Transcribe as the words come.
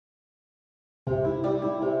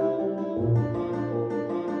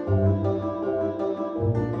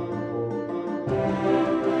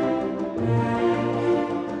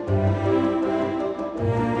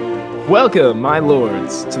Welcome, my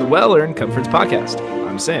lords, to the Well-Earned Comforts podcast.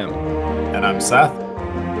 I'm Sam. And I'm Seth.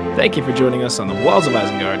 Thank you for joining us on the Walls of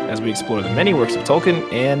Isengard as we explore the many works of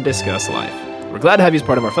Tolkien and discuss life. We're glad to have you as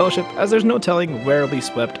part of our fellowship, as there's no telling where it'll be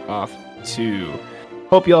swept off to.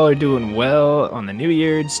 Hope y'all are doing well on the New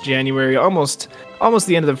Year's, January, almost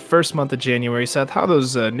the end of the first month of January. Seth, how are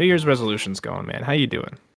those New Year's resolutions going, man? How you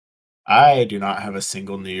doing? I do not have a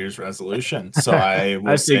single New Year's resolution, so I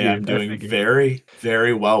will say I'm doing very,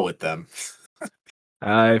 very well with them.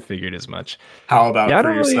 I figured as much. How about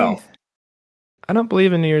for yourself? I don't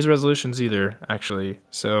believe in New Year's resolutions either, actually.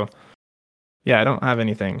 So, yeah, I don't have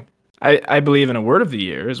anything. I believe in a word of the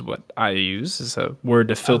year is what I use as a word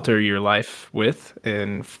to filter your life with,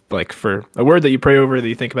 and like for a word that you pray over, that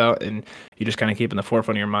you think about, and you just kind of keep in the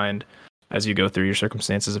forefront of your mind as you go through your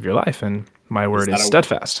circumstances of your life. And my word is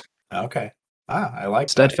steadfast. Okay. I like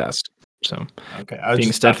steadfast. That. So, okay,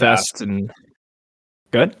 being steadfast and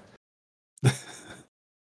good.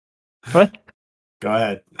 What? Go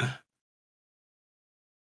ahead.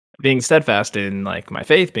 Being steadfast in like my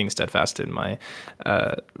faith, being steadfast in my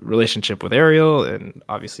relationship with Ariel, and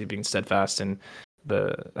obviously being steadfast in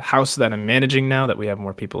the house that I'm managing now that we have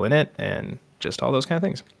more people in it, and just all those kind of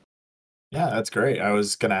things. Yeah, that's great. I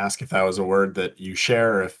was going to ask if that was a word that you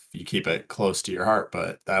share, or if you keep it close to your heart,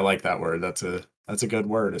 but I like that word. That's a good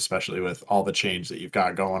word, especially with all the change that you've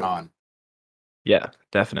got going on. Yeah,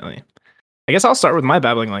 definitely. I guess I'll start with my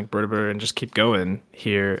babbling like Berber and just keep going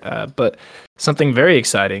here. But something very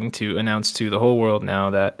exciting to announce to the whole world now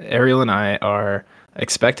that Ariel and I are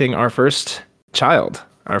expecting our first child,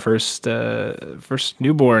 our first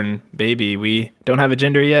newborn baby. We don't have a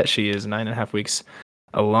gender yet. She is 9.5 weeks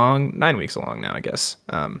along, 9 weeks along now, I guess.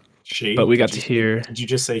 But we got to hear. Did you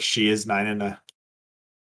just say she is 9.5?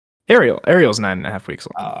 Ariel's 9.5 weeks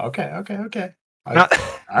long. Okay. All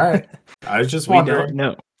right. I was just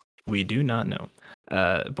wondering. We do not know,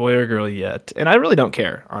 boy or girl yet. And I really don't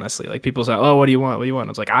care, honestly. Like, people say, oh, what do you want? I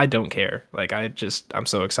was like, I don't care. Like, I'm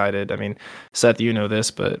so excited. I mean, Seth, you know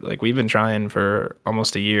this, but like, we've been trying for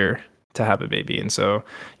almost a year to have a baby. And so,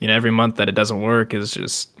 every month that it doesn't work was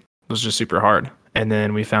just super hard. And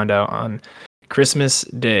then we found out on Christmas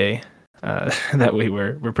Day that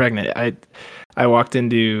we're pregnant. I walked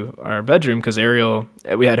into our bedroom because Ariel,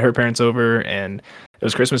 we had her parents over, and it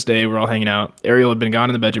was Christmas Day. We're all hanging out. Ariel had been gone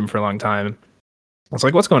in the bedroom for a long time. I was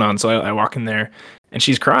like, what's going on? So I walk in there, and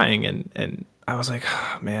she's crying, and I was like,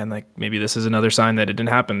 oh, man, like maybe this is another sign that it didn't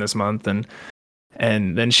happen this month.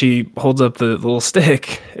 And then she holds up the little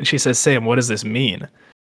stick, and she says, Sam, what does this mean?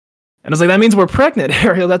 And I was like, that means we're pregnant,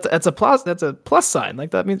 Ariel. That's a plus sign. Like,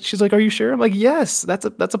 that means, she's like, are you sure? I'm like, yes, that's a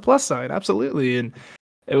plus sign, absolutely. And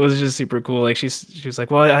it was just super cool. Like, she was like,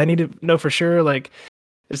 well, I need to know for sure. Like,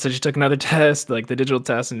 so she took another test, like the digital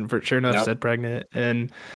test, and sure enough, said pregnant.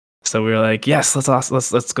 And so we were like, yes,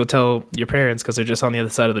 let's go tell your parents, because they're just on the other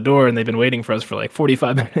side of the door, and they've been waiting for us for like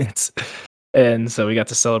 45 minutes. And so we got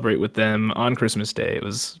to celebrate with them on Christmas Day. It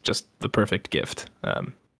was just the perfect gift.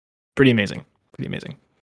 Pretty amazing.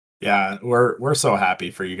 Yeah, we're so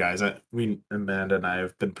happy for you guys. Amanda and I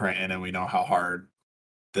have been praying, and we know how hard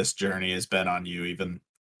this journey has been on you, even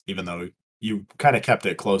though you kind of kept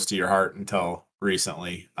it close to your heart until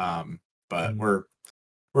recently. But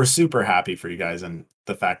we're super happy for you guys, and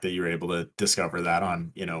the fact that you were able to discover that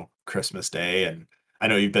on, Christmas Day. And I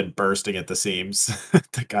know you've been bursting at the seams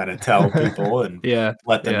to kind of tell people and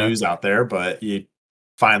let the news out there, but you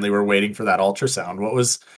finally were waiting for that ultrasound. What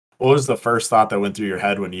was the first thought that went through your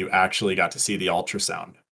head when you actually got to see the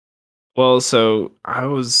ultrasound? Well, so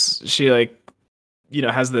she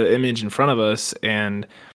has the image in front of us, and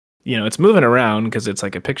it's moving around because it's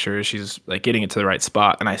like a picture. She's like getting it to the right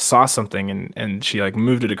spot, and I saw something, and she like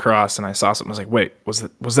moved it across, and I saw something. I was like, wait,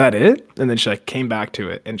 was that it? And then she like came back to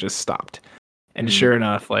it and just stopped. And sure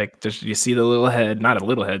enough, like you see the little head, not a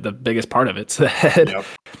little head, the biggest part of it's the head. Yep.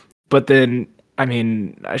 But then, I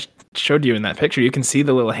mean, I showed you in that picture, you can see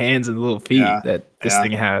the little hands and the little feet that this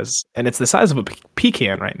thing has. And it's the size of a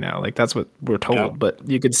pecan right now. Like, that's what we're told. Yep. But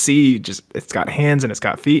you could see just, it's got hands and it's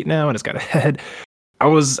got feet now, and it's got a head. I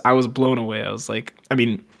was blown away. I was like, I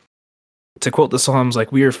mean, to quote the Psalms,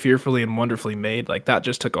 like, we are fearfully and wonderfully made. Like, that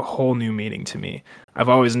just took a whole new meaning to me. I've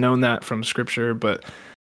always known that from scripture, but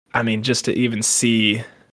I mean, just to even see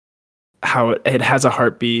how it has a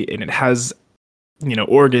heartbeat, and it has,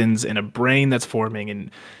 organs and a brain that's forming,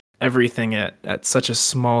 and everything at such a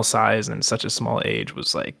small size and such a small age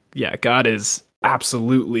was like, yeah, God is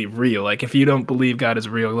absolutely real. Like, if you don't believe God is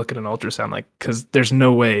real, look at an ultrasound, like, because there's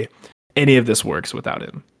no way any of this works without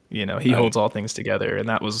him. He holds all things together. And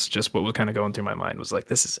that was just what was kind of going through my mind, was like,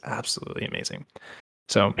 this is absolutely amazing.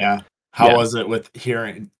 So How was it with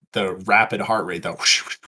hearing the rapid heart rate, though.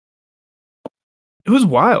 It was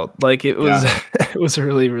wild. Like it was Yeah. it was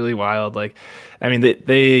really, really wild. Like, I mean,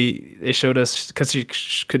 they showed us because you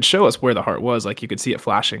could show us where the heart was. Like you could see it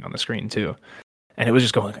flashing on the screen too, and it was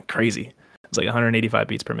just going crazy. It was like 185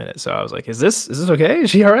 beats per minute. So I was like, is this okay?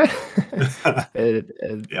 Is she all right?"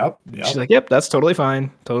 And Yep, she's yep. like, "Yep, that's totally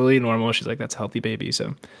fine, totally normal." She's like, "That's a healthy baby."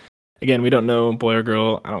 So again, we don't know boy or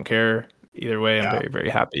girl. I don't care either way. I'm Yeah. very, very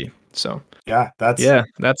happy. So Yeah, yeah,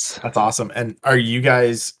 that's that's awesome. And are you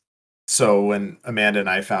guys so when Amanda and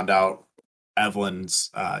I found out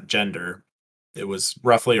Evelyn's gender, it was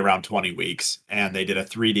roughly around 20 weeks, and they did a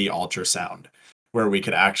 3D ultrasound where we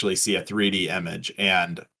could actually see a 3D image.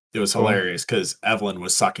 And it was cool. hilarious because Evelyn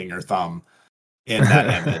was sucking her thumb in that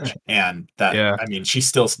image. And that, Yeah, I mean, she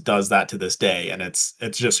still does that to this day. And it's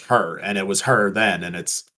just her. And it was her then. And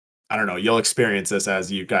it's, I don't know, you'll experience this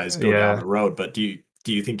as you guys go down yeah. the road, but do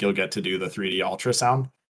you think you'll get to do the 3D ultrasound?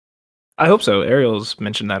 I hope so. Ariel's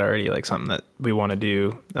mentioned that already, like something that we want to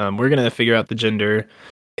do. We're gonna figure out the gender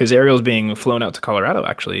because Ariel's being flown out to Colorado.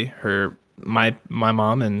 Actually, my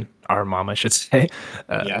mom and our mom, I should say,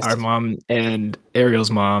 our Yes. mom and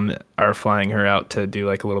Ariel's mom are flying her out to do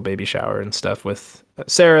like a little baby shower and stuff with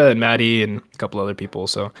Sarah and Maddie and a couple other people.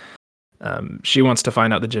 So she wants to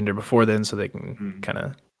find out the gender before then, so they can Mm, kind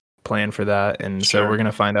of plan for that. And so we're sure.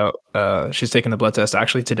 gonna find out. She's taking the blood test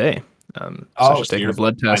actually today. So Oh, she's so taking you're a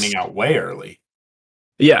blood finding test. out way early.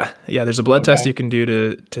 Yeah, yeah. There's a blood test Okay. you can do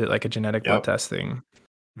to like a genetic blood Yep. test thing.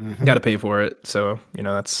 Got to Mhm. pay for it, so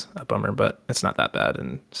that's a bummer, but it's not that bad.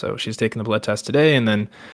 And so she's taking the blood test today, and then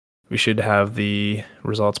we should have the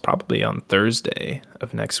results probably on Thursday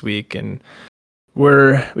of next week. And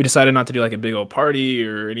we decided not to do like a big old party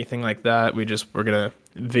or anything like that. We're gonna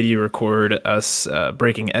video record us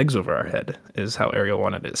breaking eggs over our head is how Ariel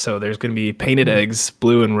wanted it. So there's gonna be painted Mm, eggs,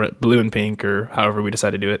 blue and pink, or however we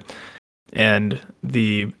decide to do it. And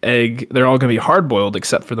the egg, they're all gonna be hard boiled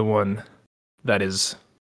except for the one that is,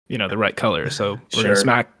 the right color. So we're gonna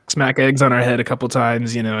sure. smack eggs on our head a couple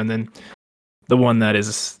times, and then the one that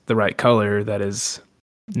is the right color that is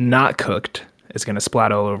not cooked is gonna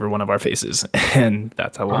splat all over one of our faces, and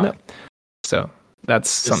that's how we'll Huh. know. So that's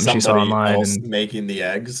Is something she saw somebody online, else and making the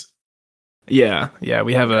eggs? yeah,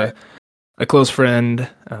 we have Okay. a close friend.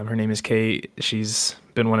 Her name is Kate. She's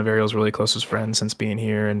been one of Ariel's really closest friends since being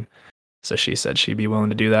here, and so she said she'd be willing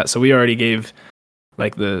to do that. So we already gave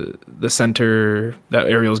like the center that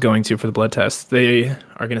Ariel's going to for the blood test. They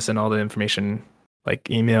are going to send all the information, like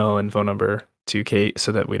email and phone number, to Kate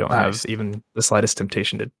so that we don't have Nice. even the slightest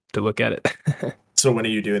temptation to look at it. So when are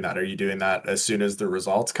you doing that? Are you doing that as soon as the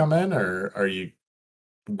results come in, or are you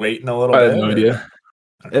waiting a little I have bit, no or idea.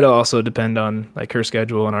 okay. It'll also depend on like her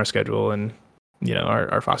schedule and our schedule and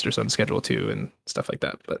our foster son's schedule too and stuff like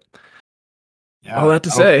that. But all Yeah, that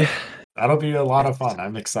to say, that'll be a lot of it's fun.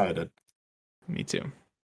 I'm excited. me too.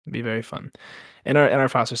 It'd be very fun. And our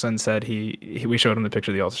foster son said we showed him the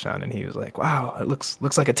picture of the ultrasound and he was like, "Wow, it looks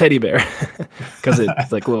like a teddy bear," because it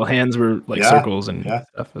like little hands were like Yeah, circles and yeah.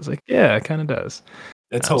 stuff. I was like, "Yeah, it kind of does."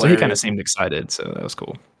 It's So he kind of hilarious. seemed excited, so that was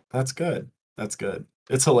cool. That's good. That's good.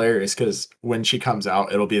 It's hilarious because when she comes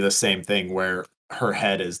out, it'll be the same thing where her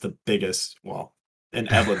head is the biggest. Well,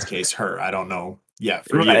 in Evelyn's case, her. I don't know yet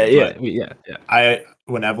for you, Right? but Yeah, yeah. I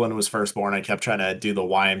when Evelyn was first born, I kept trying to do the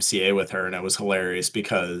YMCA with her, and it was hilarious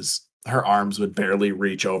because her arms would barely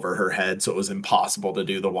reach over her head, so it was impossible to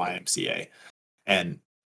do the YMCA. And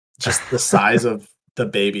just the size of the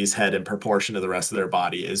baby's head in proportion to the rest of their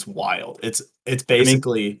body is wild. It's I mean,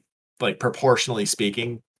 basically like proportionally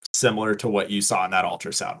speaking, similar to what you saw in that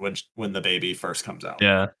ultrasound when the baby first comes out.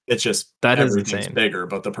 yeah, It's just that is everything's insane. bigger,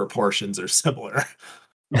 but the proportions are similar.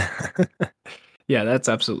 Yeah, that's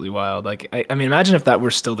absolutely wild. Like, I mean, imagine if that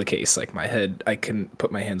were still the case. Like, my head, I couldn't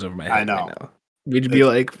put my hands over my I head right know. now. We'd be It's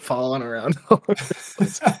like falling around all over the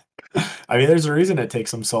place. I mean, there's a reason it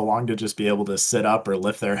takes them so long to just be able to sit up or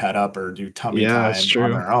lift their head up or do tummy Yeah, that's time on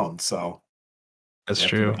true. their own. So That's they have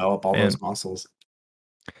to true. develop all those Man. muscles.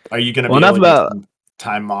 Are you gonna Well, be able enough to get about, some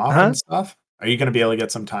time off huh? and stuff? Are you gonna be able to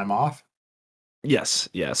get some time off? Yes,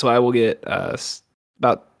 yeah. So I will get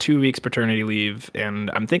about 2 weeks paternity leave, and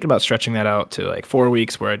I'm thinking about stretching that out to like 4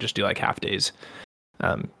 weeks, where I just do like half days.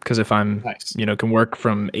 Because if I'm, Nice. can work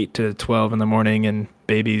from 8 to 12 in the morning, and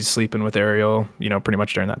baby's sleeping with Ariel, pretty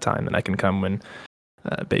much during that time, then I can come when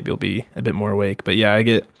baby will be a bit more awake. But yeah, I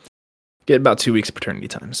get about 2 weeks paternity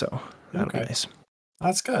time, so that'll be Okay. nice.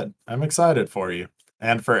 That's good. I'm excited for you.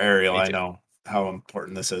 And for Ariel, Me I too. know how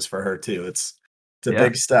important this is for her too. It's a Yeah,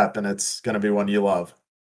 big step and it's gonna be one you love.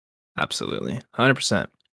 absolutely, 100%.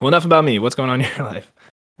 Well, enough about me. What's going on in your life?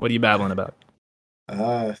 What are you babbling about?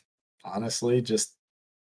 Uh honestly, just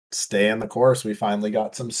staying the course. We finally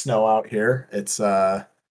got some snow out here. It's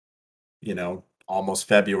almost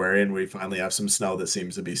February, and we finally have some snow that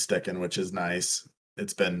seems to be sticking, which is nice.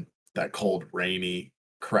 It's been that cold, rainy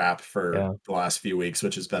crap for Yeah. the last few weeks,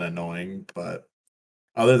 which has been annoying. But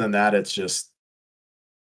other than that, it's just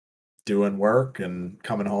doing work and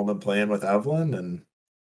coming home and playing with Evelyn and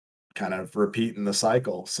kind of repeating the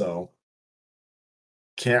cycle. So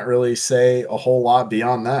can't really say a whole lot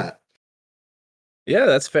beyond that. Yeah,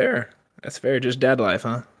 that's fair. That's fair. Just dad life,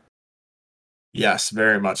 huh? Yes,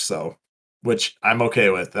 very much so, which I'm okay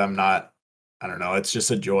with. I don't know, it's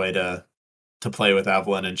just a joy to play with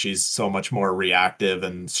Evelyn, and she's so much more reactive,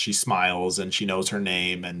 and she smiles and she knows her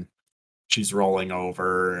name and she's rolling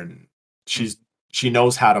over, and Mm. she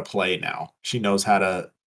knows how to play now. She knows how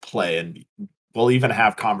to play, and we'll even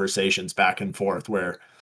have conversations back and forth where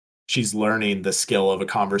she's learning the skill of a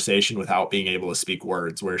conversation without being able to speak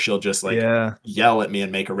words, where she'll just like Yeah. yell at me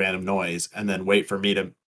and make a random noise and then wait for me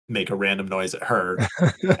to make a random noise at her.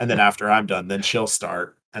 And then after I'm done, then she'll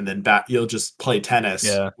start. And then back you'll just play tennis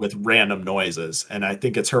Yeah. with random noises. And I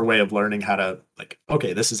think it's her way of learning how to like,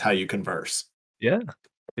 okay, this is how you converse. Yeah.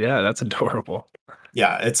 Yeah, that's adorable.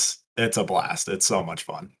 Yeah, it's a blast. It's so much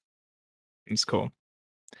fun. It's cool.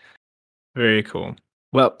 Very cool.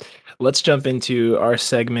 Well, let's jump into our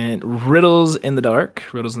segment, Riddles in the Dark.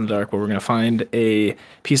 Riddles in the Dark, where we're going to find a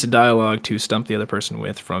piece of dialogue to stump the other person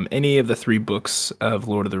with from any of the three books of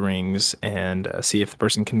Lord of the Rings and see if the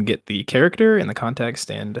person can get the character and the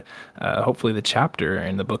context and hopefully the chapter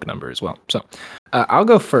and the book number as well. So I'll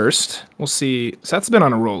go first. We'll see. Seth's been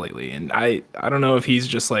on a roll lately, and I don't know if he's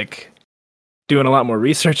just like doing a lot more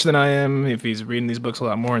research than I am, if he's reading these books a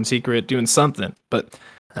lot more in secret, doing something. But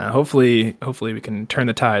hopefully we can turn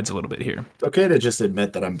the tides a little bit here. It's okay to just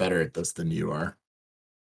admit that I'm better at this than you are.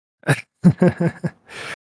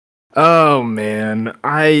 Oh man,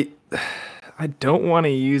 I don't want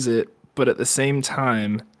to use it, but at the same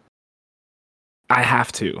time, I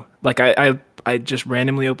have to. Like I just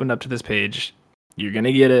randomly opened up to this page. You're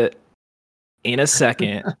gonna get it in a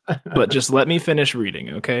second, but just let me finish reading,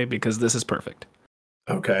 okay? Because this is perfect.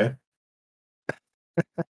 Okay.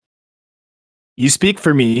 You speak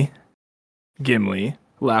for me, Gimli,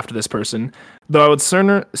 laughed this person, though I would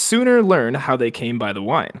sooner learn how they came by the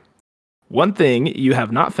wine. One thing you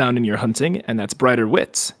have not found in your hunting, and that's brighter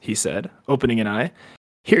wits, he said, opening an eye.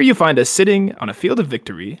 Here you find us sitting on a field of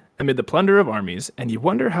victory amid the plunder of armies, and you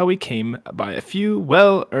wonder how we came by a few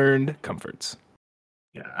well earned comforts.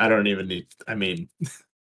 Yeah, I don't even need I mean,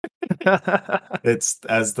 it's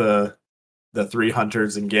as the three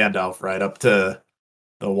hunters and Gandalf right up to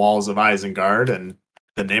the walls of Isengard and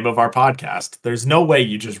the name of our podcast. There's no way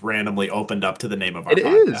you just randomly opened up to the name of our It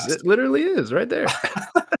is. podcast. It literally is right there.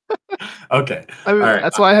 Okay. I All mean, right.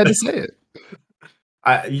 that's why I had to say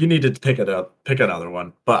it. You need to pick it up, pick another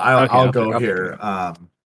one, but Okay, I'll go I'll pick here. another.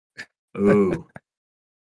 Ooh,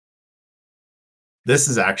 this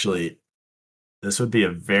is actually this would be a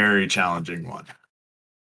very challenging one.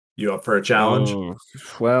 You up for a challenge? Oh,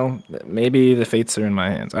 well, maybe the fates are in my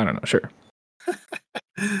hands. I don't know. Sure.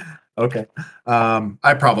 Okay.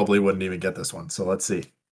 I probably wouldn't even get this one. So let's see.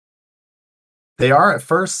 They are at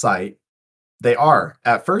first sight. They are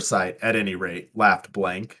at first sight, at any rate, laughed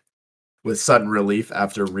Blank with sudden relief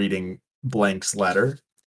after reading Blank's letter.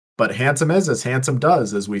 But handsome is as handsome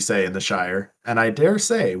does, as we say in the Shire, and I dare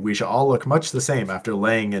say we shall all look much the same after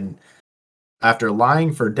lying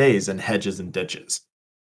for days in hedges and ditches.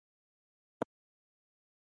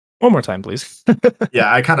 One more time, please.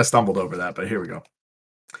 Yeah, I kind of stumbled over that, but here we go.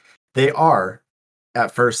 They are,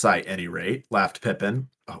 at first sight, any rate, laughed Pippin.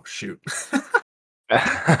 Oh shoot.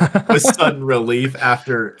 With sudden relief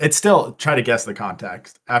after it's still try to guess the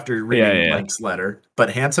context after Yeah, reading yeah. Blank's letter, but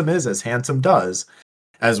handsome is as handsome does,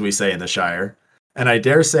 as we say in the Shire, and I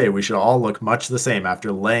dare say we should all look much the same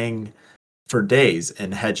after laying for days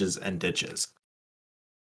in hedges and ditches.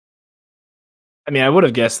 I mean, I would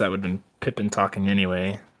have guessed that would have been Pippin talking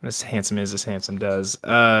anyway. As handsome is, as handsome does.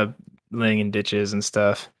 Laying in ditches and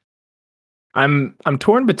stuff. I'm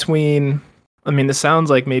torn between. I mean, this sounds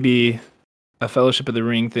like maybe a Fellowship of the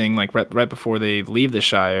Ring thing, like right before they leave the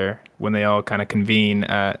Shire, when they all kind of convene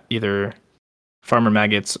at either Farmer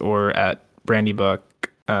Maggots or at Brandybuck,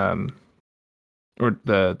 or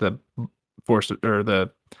the force or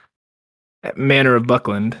the Manor of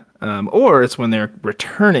Buckland, or it's when they're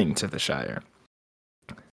returning to the Shire.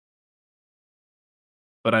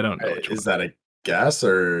 But I don't know which Is that a guess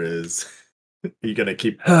or is you gonna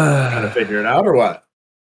keep trying to one. figure it out or what?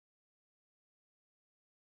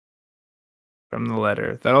 From the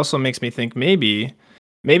letter. That also makes me think maybe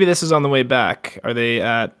this is on the way back. Are they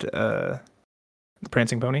at The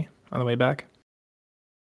Prancing Pony on the way back?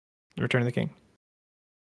 Return of the King.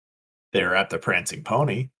 They were at the Prancing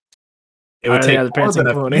Pony. It Oh, would take yeah, the more than Prancing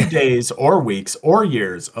a few Pony. days or weeks or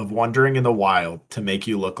years of wandering in the wild to make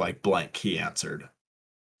you look like blank, he answered.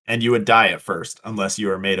 And you would die at first, unless you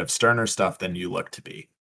are made of sterner stuff than you look to be.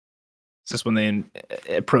 Is this when they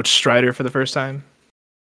approach Strider for the first time?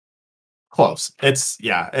 Close.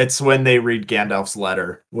 It's when they read Gandalf's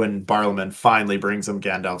letter, when Barliman finally brings them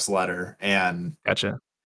Gandalf's letter, and Gotcha.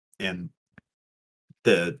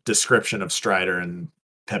 the description of Strider, and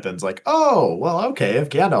Pippin's like, oh, well, okay, if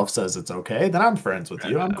Gandalf says it's okay, then I'm friends with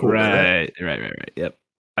you. I'm cool with it. Right. Yep,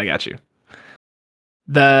 I got you.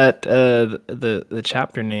 That the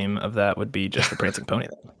chapter name of that would be just the Prancing Pony.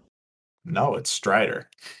 Then. No, it's Strider.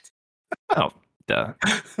 Oh, duh.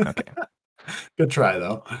 Okay. Good try,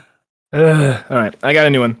 though. All right, I got a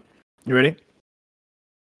new one. You ready?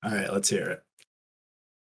 All right, let's hear it.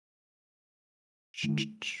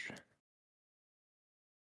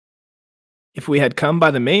 If we had come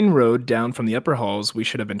by the main road down from the upper halls, we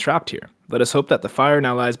should have been trapped here. Let us hope that the fire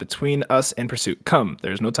now lies between us and pursuit. Come,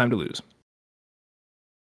 there is no time to lose.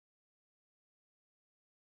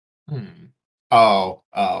 Oh.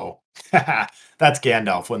 That's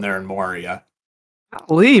Gandalf when they're in Moria.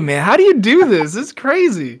 Lee, man, how do you do this? It's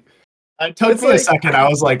crazy. It took It's me a like, second. I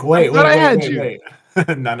was like, wait. I had you. No. I thought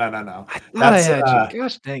I That's had you.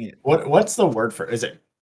 Gosh dang it. what's the word for, is it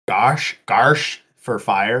garsh for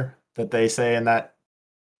fire that they say in that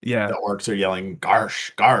Yeah. the orcs are yelling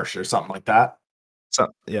garsh or something like that?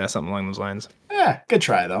 Yeah, something along those lines. Yeah, good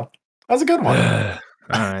try though. That was a good one. All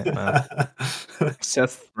right. Well,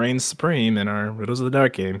 Seth reigns supreme in our Riddles of the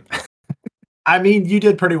Dark game. I mean, you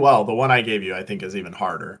did pretty well. The one I gave you, I think, is even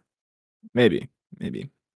harder. Maybe.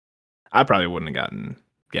 I probably wouldn't have gotten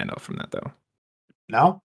Gandalf from that though.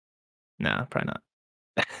 No? Nah, probably not.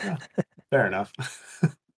 Yeah, fair enough.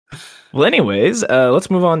 Well, anyways,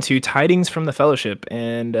 let's move on to tidings from the Fellowship,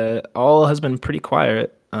 and all has been pretty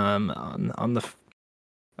quiet on the.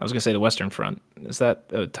 I was gonna say the Western Front. Is that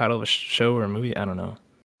a title of a show or a movie? I don't know.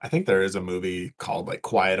 I think there is a movie called like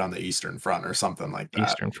Quiet on the Eastern Front or something like that.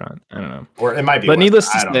 Eastern Front. I don't know. Or it might be. But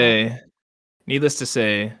Western. needless to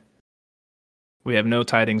say, we have no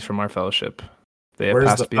tidings from our Fellowship. They have Where's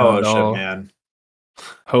passed the beyond Fellowship, all man?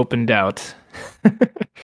 hope and doubt.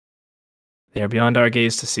 They are beyond our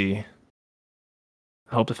gaze to see.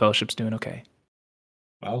 I hope the Fellowship's doing okay.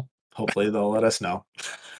 Well, hopefully they'll let us know.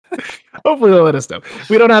 Hopefully they'll let us know.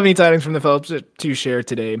 We don't have any tidings from the Fellowship to share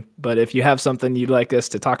today, but if you have something you'd like us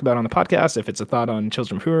to talk about on the podcast, if it's a thought on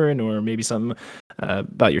Children of Hurin, or maybe some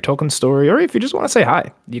about your Tolkien story, or if you just want to say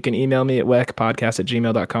hi, you can email me at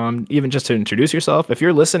wekpodcast@gmail.com, even just to introduce yourself. If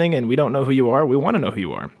you're listening and we don't know who you are, we want to know who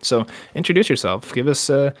you are. So introduce yourself. Give us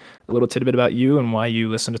a little tidbit about you and why you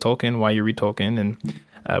listen to Tolkien, why you read Tolkien, and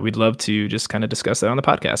we'd love to just kind of discuss that on the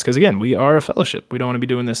podcast. Because again, we are a fellowship. We don't want to be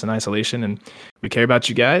doing this in isolation, and we care about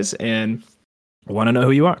you guys and want to know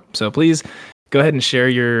who you are. So please go ahead and share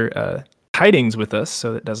your tidings with us,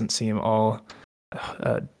 so it doesn't seem all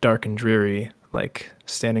dark and dreary, like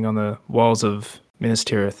standing on the walls of Minas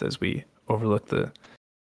Tirith as we overlook the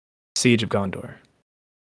siege of Gondor.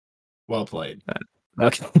 Well played.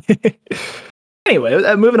 Okay.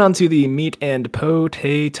 Anyway, moving on to the meat and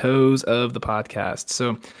potatoes of the podcast.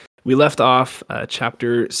 So we left off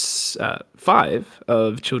chapter 5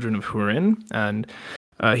 of Children of Hurin, and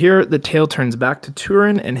here the tale turns back to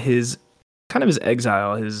Turin and his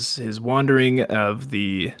exile, his wandering of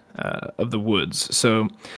the woods. So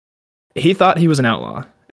he thought he was an outlaw,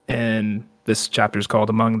 and this chapter is called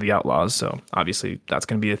Among the Outlaws, so obviously that's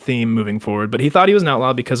going to be a theme moving forward. But he thought he was an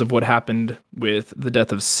outlaw because of what happened with the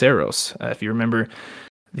death of Saros. If you remember,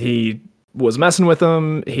 he was messing with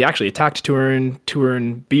him. He actually attacked Turin.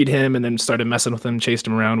 Turin beat him and then started messing with him, chased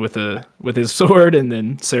him around with his sword, and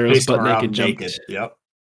then Saros butt naked jumped. Yep.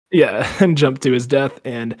 Yeah, and jumped to his death.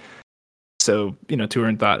 And so,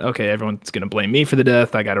 Turin thought, okay, everyone's going to blame me for the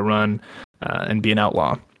death. I got to run and be an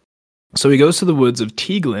outlaw. So he goes to the woods of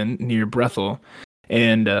Tieglin near Brethel,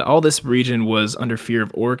 and all this region was under fear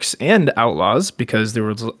of orcs and outlaws because there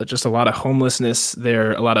was just a lot of homelessness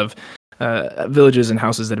there, a lot of villages and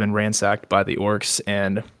houses that had been ransacked by the orcs,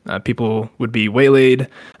 and people would be waylaid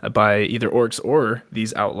by either orcs or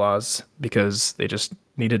these outlaws because they just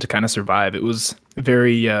needed to kind of survive. It was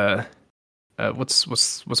very what's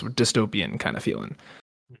dystopian kind of feeling.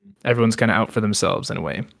 Everyone's kind of out for themselves in a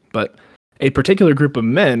way, but a particular group of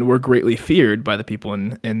men were greatly feared by the people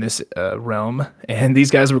in this realm, and these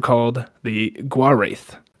guys were called the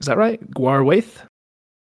Gwarwraith. Is that right? Gwarwraith?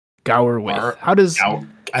 Gowerwaith. How does...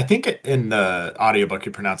 I think in the audiobook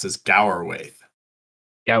it pronounces Gowerwaith.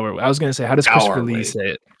 Gower. I was gonna say, how does Christopher Lee Gowerwaith. say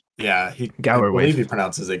it? Yeah, I believe he Gowerwaith.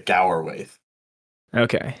 pronounces it Gowerwaith.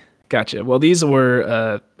 Okay, gotcha. Well, these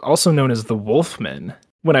were also known as the Wolfmen.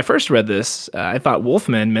 When I first read this, I thought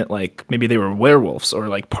Wolfmen meant like maybe they were werewolves or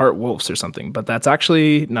like part wolves or something, but that's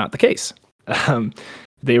actually not the case. Um,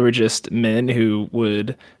 they were just men who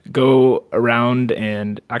would go around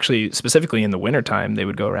and actually, specifically in the wintertime, they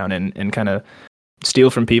would go around and kind of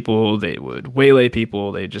steal from people. They would waylay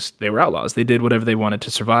people. They were outlaws. They did whatever they wanted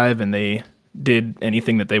to survive, and they did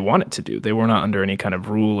anything that they wanted to do. They were not under any kind of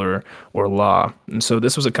rule or law. And so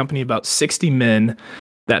this was a company of about 60 men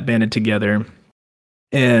that banded together,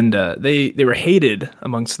 and they were hated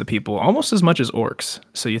amongst the people almost as much as orcs.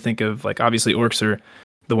 So you think of like obviously orcs are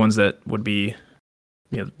the ones that would be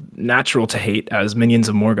natural to hate as minions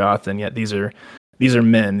of Morgoth, and yet these are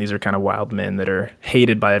men. These are kind of wild men that are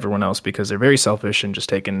hated by everyone else because they're very selfish and just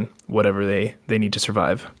taking whatever they need to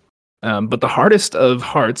survive. But the hardest of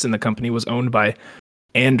hearts in the company was owned by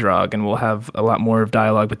Androg, and we'll have a lot more of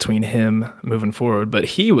dialogue between him moving forward. But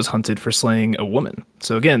he was hunted for slaying a woman.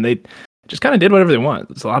 So again, they just kind of did whatever they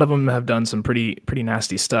want. So a lot of them have done some pretty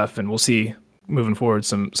nasty stuff, and we'll see moving forward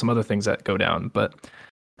some other things that go down. But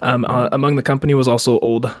among the company was also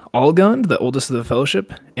old Allgund, the oldest of the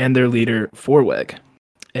Fellowship, and their leader Forweg.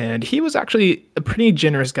 And he was actually a pretty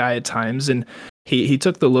generous guy at times, and he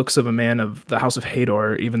took the looks of a man of the House of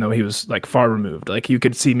Hador, even though he was like far removed. Like you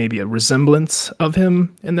could see maybe a resemblance of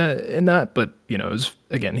him in that, but it was,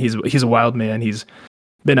 again, he's a wild man. He's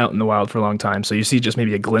been out in the wild for a long time, so you see just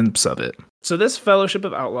maybe a glimpse of it. So this Fellowship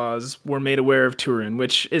of Outlaws were made aware of Turin,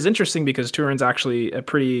 which is interesting because Turin's actually a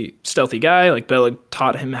pretty stealthy guy. Like Beleg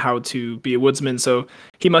taught him how to be a woodsman, so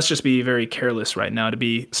he must just be very careless right now to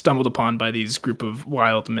be stumbled upon by these group of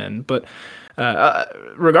wild men. But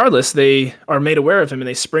regardless, they are made aware of him and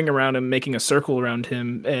they spring around him, making a circle around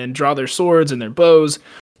him and draw their swords and their bows.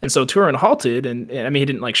 And so Turin halted, and I mean, he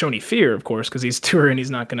didn't like show any fear, of course, because he's Turin, he's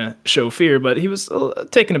not going to show fear, but he was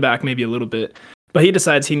taken aback maybe a little bit. But he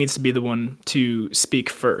decides he needs to be the one to speak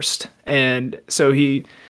first. And so he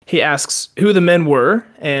asks who the men were,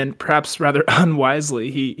 and perhaps rather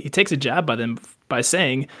unwisely, he takes a jab by them by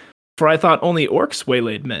saying, "For I thought only orcs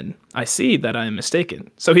waylaid men. I see that I am mistaken."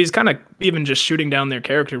 So he's kind of even just shooting down their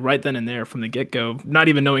character right then and there from the get-go, not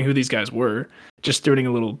even knowing who these guys were, just doing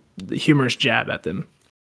a little humorous jab at them.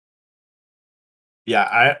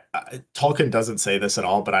 Yeah, Tolkien doesn't say this at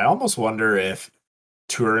all, but I almost wonder if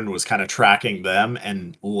Turin was kind of tracking them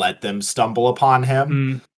and let them stumble upon him,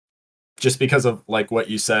 Mm, just because of like what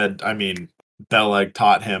you said. I mean, Beleg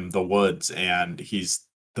taught him the woods, and he's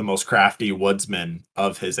the most crafty woodsman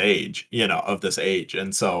of his age, of this age.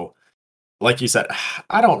 And so, like you said,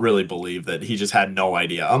 I don't really believe that he just had no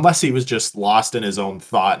idea, unless he was just lost in his own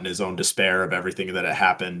thought and his own despair of everything that had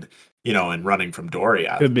happened, in running from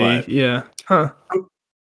Doriath. could be, But yeah. Huh.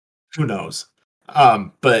 who knows?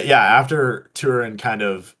 But yeah, after Turin kind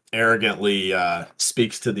of arrogantly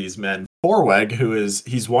speaks to these men, Forweg,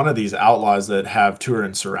 he's one of these outlaws that have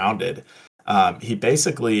Turin surrounded. He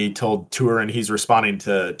basically told Turin he's responding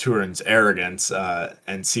to Turin's arrogance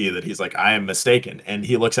and see that he's like, I am mistaken. And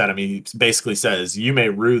he looks at him, he basically says, you may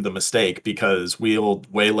rue the mistake because we'll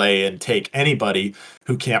waylay and take anybody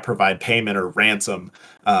who can't provide payment or ransom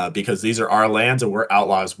because these are our lands and we're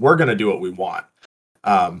outlaws. We're going to do what we want.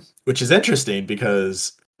 Which is interesting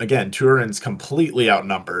because again, Turin's completely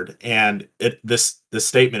outnumbered, and this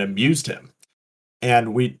statement amused him.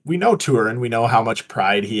 And we know Turin, we know how much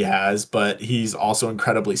pride he has, but he's also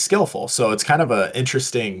incredibly skillful. So it's kind of an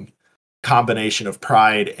interesting combination of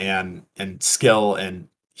pride and skill, and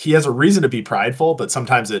he has a reason to be prideful, but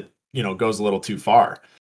sometimes it goes a little too far.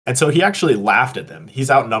 And so he actually laughed at them. He's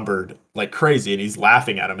outnumbered like crazy, and he's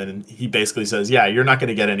laughing at him, and he basically says, "Yeah, you're not going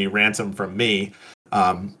to get any ransom from me."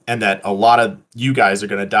 And that a lot of you guys are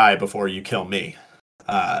going to die before you kill me.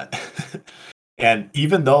 Uh, and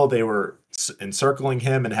even though they were encircling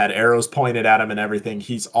him and had arrows pointed at him and everything,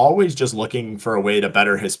 he's always just looking for a way to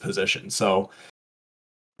better his position. So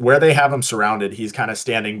where they have him surrounded, he's kind of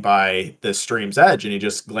standing by the stream's edge and he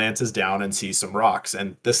just glances down and sees some rocks.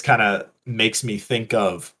 And this kind of makes me think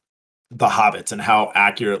of the hobbits and how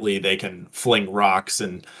accurately they can fling rocks.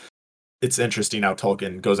 And it's interesting how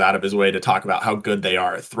Tolkien goes out of his way to talk about how good they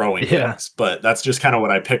are at throwing Yeah. things. But that's just kind of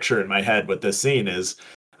what I picture in my head with this scene is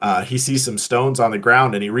he sees some stones on the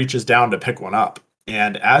ground and he reaches down to pick one up.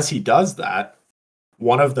 And as he does that,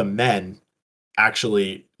 one of the men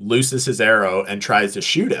actually looses his arrow and tries to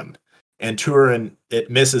shoot him. And Turin, it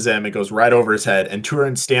misses him. It goes right over his head. And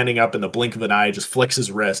Turin, standing up in the blink of an eye, just flicks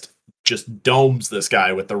his wrist, just domes this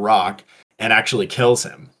guy with the rock and actually kills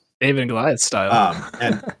him. David and Goliath style.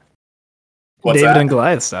 And What's David that? and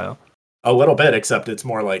Goliath style. A little bit, except it's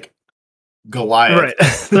more like Goliath. Right.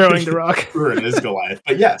 Throwing the rock. Turin is Goliath,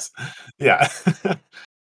 but yes, yeah.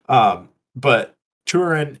 But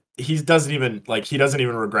Turin, he doesn't even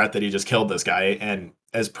regret that he just killed this guy, and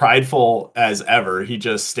as prideful as ever, he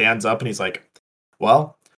just stands up and he's like,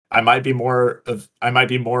 "Well, I might be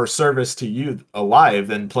more service to you alive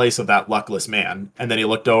than place of that luckless man." And then he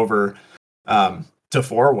looked over to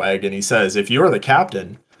Forweg and he says, "If you are the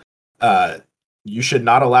captain, uh, you should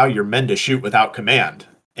not allow your men to shoot without command."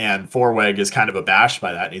 And Forweg is kind of abashed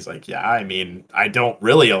by that, and he's like, "Yeah, I mean, I don't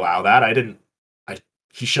really allow that.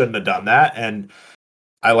 He shouldn't have done that." And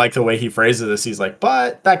I like the way he phrases this. He's like,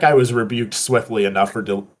 "But that guy was rebuked swiftly enough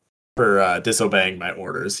for disobeying my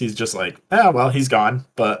orders." He's just like, well, he's gone,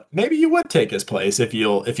 but maybe you would take his place if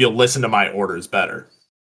you'll listen to my orders better."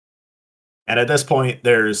 And at this point,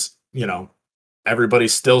 there's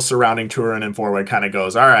everybody's still surrounding Turin, and Forward kind of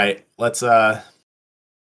goes, "All right, let's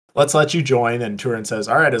let you join." And Turin says,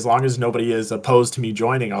 "All right, as long as nobody is opposed to me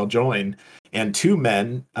joining, I'll join." And two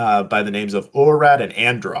men by the names of Orad and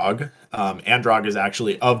Androg. Androg is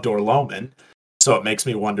actually of Dorloman, so it makes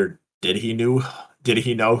me wonder: did he know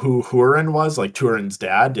who Hurin was, like Turin's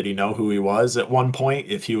dad? Did he know who he was at one point?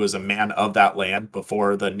 If he was a man of that land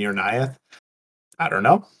before the Nirnaeth, I don't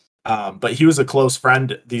know. But he was a close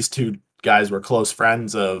friend. These two guys were close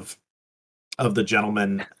friends of the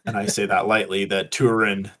gentleman, and I say that lightly, that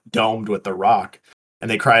Turin domed with the rock. And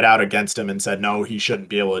they cried out against him and said, "No, he shouldn't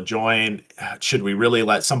be able to join. Should we really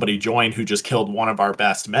let somebody join who just killed one of our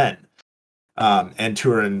best men?" And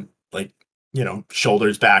Turin,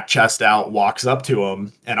 shoulders back, chest out, walks up to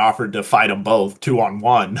him and offered to fight them both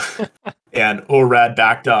 2-on-1. And Orad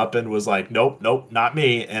backed up and was like, "Nope, nope, not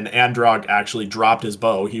me." And Androg actually dropped his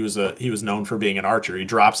bow. He was known for being an archer. He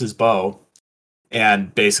drops his bow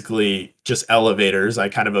and basically just elevators. I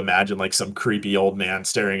kind of imagine like some creepy old man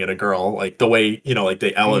staring at a girl, like the way, like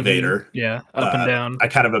the elevator. Yeah, up and down. I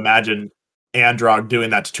kind of imagine Androg doing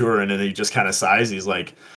that to Turin, and he just kind of sighs.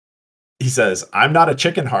 He says, "I'm not a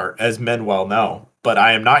chicken heart, as men well know, but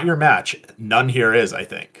I am not your match. None here is, I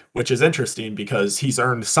think," which is interesting because he's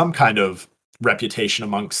earned some kind of reputation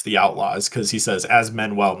amongst the outlaws, because he says, "as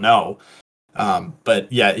men well know."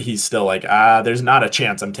 But yet he's still like, there's not a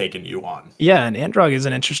chance I'm taking you on. Yeah, and Androg is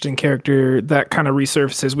an interesting character that kind of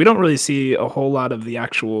resurfaces. We don't really see a whole lot of the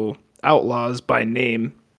actual outlaws by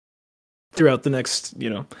name throughout the next,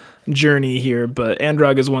 journey here, but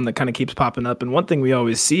Androg is one that kind of keeps popping up. And one thing we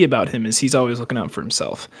always see about him is he's always looking out for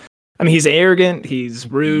himself. I mean, he's arrogant, he's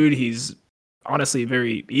rude, he's honestly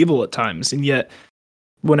very evil at times. And yet,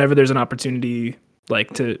 whenever there's an opportunity,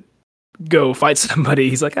 like to go fight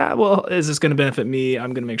somebody, he's like, well, is this going to benefit me?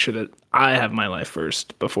 I'm going to make sure that I have my life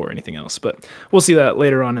first before anything else. But we'll see that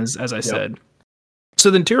later on, as I said.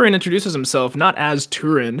 So then Turin introduces himself not as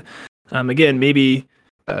Turin. Again, maybe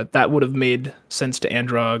that would have made sense to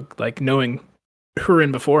Androg, like knowing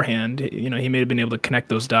Hurin beforehand. He may have been able to connect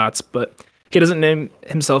those dots, but he doesn't name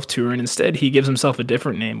himself Turin. Instead, he gives himself a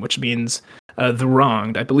different name, which means the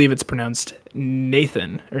wronged. I believe it's pronounced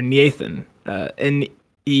Nathan or Neathan, Neithan,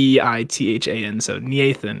 so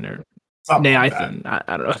Neathan or Neathan.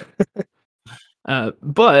 I don't know.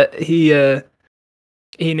 But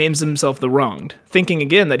he names himself the Wronged, thinking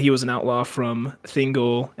again that he was an outlaw from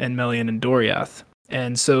Thingol and Melian and Doriath.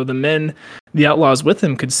 And so the outlaws with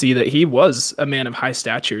him could see that he was a man of high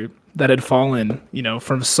stature that had fallen,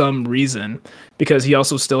 from some reason, because he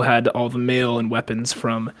also still had all the mail and weapons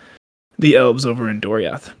from the elves over in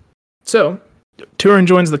Doriath. So Turin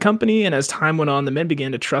joins the company, and as time went on, the men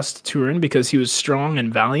began to trust Turin because he was strong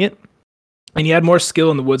and valiant, and he had more skill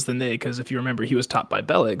in the woods than they, because if you remember, he was taught by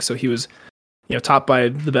Beleg, so he was taught by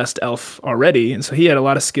the best elf already, and so he had a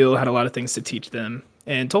lot of skill, had a lot of things to teach them.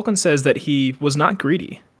 And Tolkien says that he was not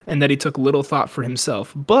greedy, and that he took little thought for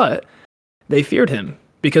himself, but they feared him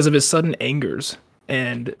because of his sudden angers,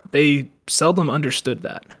 and they seldom understood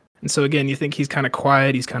that. And so again, you think he's kind of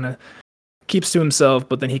quiet, he's kind of keeps to himself,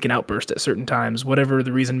 but then he can outburst at certain times, whatever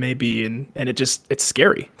the reason may be, and it's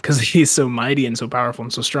scary because he's so mighty and so powerful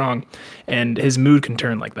and so strong, and his mood can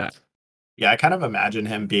turn like that. Yeah, I kind of imagine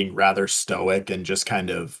him being rather stoic and just kind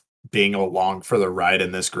of being along for the ride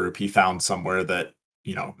in this group. He found somewhere that,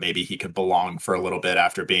 maybe he could belong for a little bit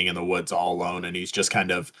after being in the woods all alone. And he's just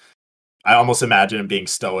I almost imagine him being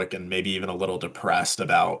stoic and maybe even a little depressed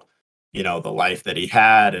about, the life that he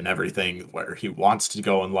had and everything, where he wants to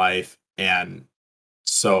go in life. And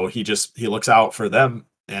so he looks out for them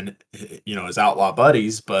and, his outlaw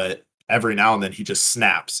buddies, but every now and then he just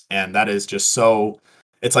snaps. And that is just so,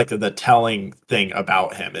 it's like the telling thing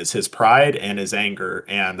about him is his pride and his anger,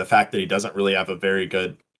 and the fact that he doesn't really have a very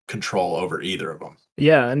good control over either of them.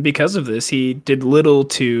 Yeah, and because of this, he did little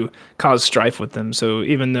to cause strife with them. So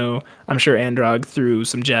even though I'm sure Androg threw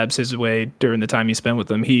some jabs his way during the time he spent with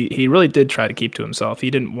them, he really did try to keep to himself.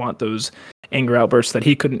 He didn't want those anger outbursts that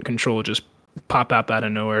he couldn't control just pop up out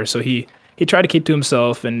of nowhere. So he tried to keep to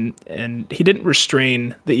himself, and he didn't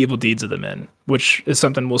restrain the evil deeds of the men, which is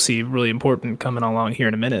something we'll see really important coming along here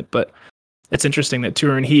in a minute. But it's interesting that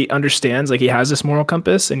Turin, he understands, like, he has this moral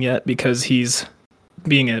compass, and yet because he's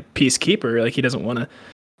being a peacekeeper, like, he doesn't want to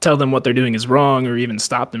tell them what they're doing is wrong or even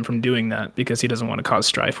stop them from doing that because he doesn't want to cause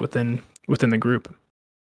strife within the group.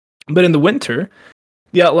 But in the winter,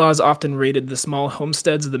 the outlaws often raided the small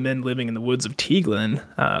homesteads of the men living in the woods of Teaglin,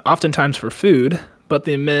 oftentimes for food, but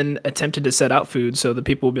the men attempted to set out food, so the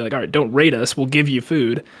people will be like, all right, don't raid us, we'll give you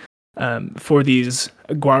food, for these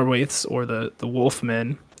Gwarwaiths, or the wolf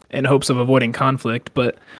men, in hopes of avoiding conflict.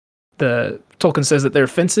 But the Tolkien says that their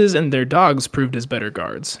fences and their dogs proved as better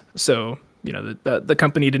guards. So, you know, the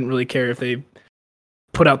company didn't really care if they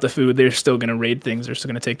put out the food. They're still going to raid things. They're still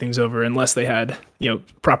going to take things over unless they had, you know,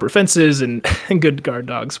 proper fences and good guard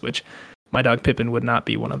dogs, which my dog Pippin would not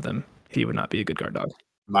be one of them. He would not be a good guard dog.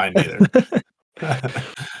 Mine neither.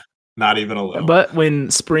 Not even a little. But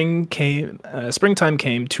when springtime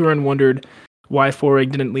came, Turin wondered why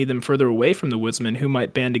Forig didn't lead them further away from the woodsmen who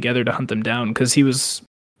might band together to hunt them down, because he was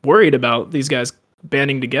worried about these guys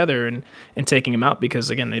banding together and taking him out, because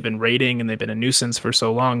again, they've been raiding and they've been a nuisance for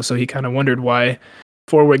so long. So he kind of wondered why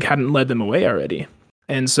Forig hadn't led them away already.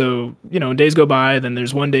 And so, you know, days go by, then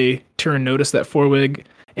there's one day Turin noticed that Forig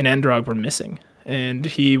and Androg were missing. And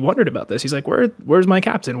he wondered about this. He's like, where's my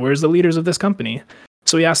captain? Where's the leaders of this company?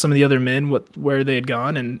 So he asked some of the other men where they had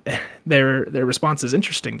gone, and their response is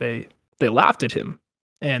interesting. They laughed at him,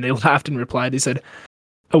 and they laughed and replied. They said,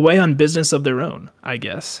 away on business of their own, I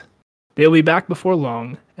guess. They'll be back before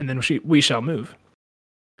long, and then we shall move.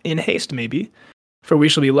 In haste, maybe, for we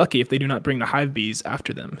shall be lucky if they do not bring the hive bees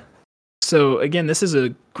after them. So again, this is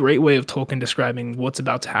a great way of Tolkien describing what's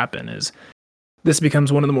about to happen. Is this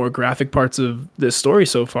becomes one of the more graphic parts of this story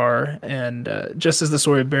so far, and just as the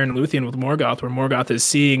story of Baron Luthien with Morgoth, where Morgoth is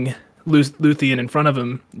seeing Luthien in front of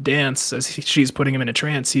him dance as she's putting him in a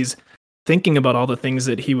trance, he's thinking about all the things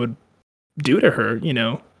that he would do to her, you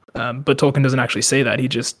know. But Tolkien doesn't actually say that. He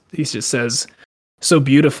just says so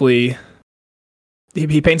beautifully.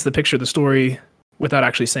 He paints the picture of the story without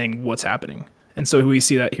actually saying what's happening, and so we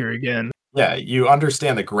see that here again. Yeah, you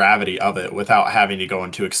understand the gravity of it without having to go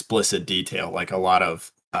into explicit detail, like a lot of,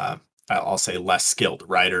 I'll say, less skilled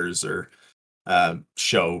writers or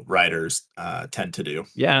show writers tend to do.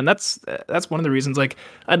 Yeah, and that's one of the reasons. Like,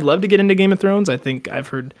 I'd love to get into Game of Thrones. I think I've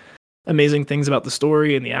heard amazing things about the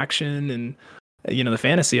story and the action and, you know, the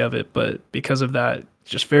fantasy of it, but because of that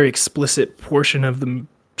just very explicit portion of the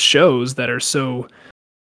shows that are so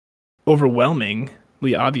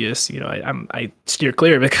overwhelmingly obvious, you know, I steer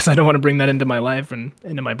clear because I don't want to bring that into my life and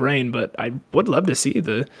into my brain. But I would love to see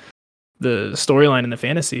the storyline in the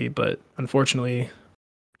fantasy, but unfortunately,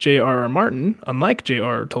 J.R.R. Martin, unlike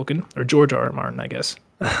J.R.R. Tolkien, or George R.R. Martin, I guess,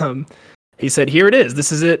 he said, here it is.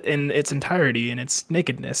 This is it in its entirety, in its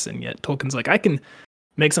nakedness. And yet Tolkien's like, I can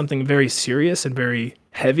make something very serious and very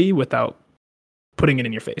heavy without putting it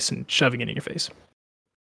in your face and shoving it in your face.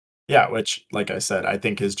 Yeah, which, like I said, I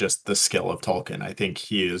think is just the skill of Tolkien. I think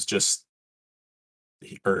he is just,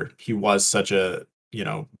 he was such a, you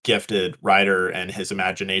know, gifted writer, and his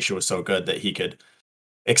imagination was so good that he could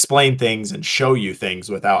explain things and show you things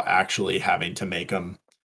without actually having to make them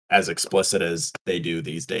as explicit as they do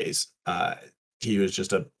these days. He was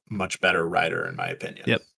just a much better writer, in my opinion.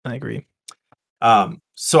 Yep, I agree.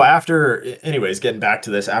 So after, anyways, getting back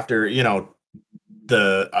to this, after, you know,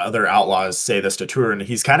 the other outlaws say this to Turin,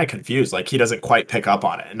 he's kind of confused. Like, he doesn't quite pick up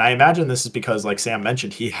on it. And I imagine this is because, like Sam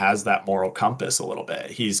mentioned, he has that moral compass a little bit.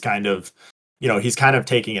 He's kind of, you know, he's kind of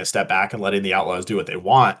taking a step back and letting the outlaws do what they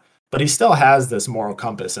want, but he still has this moral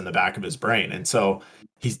compass in the back of his brain. And so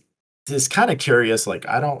he's kind of curious, like,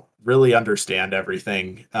 I don't really understand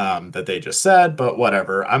everything that they just said, but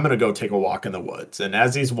whatever. I'm going to go take a walk in the woods. And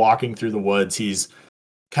as he's walking through the woods, he's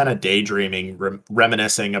kind of daydreaming,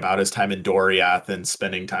 reminiscing about his time in Doriath and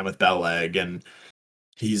spending time with Beleg. And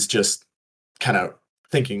he's just kind of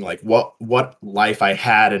thinking, like, what life I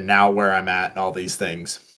had and now where I'm at and all these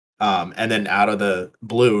things. And then out of the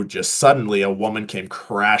blue, just suddenly a woman came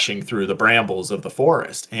crashing through the brambles of the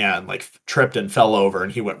forest and, like, tripped and fell over,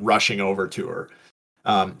 and he went rushing over to her.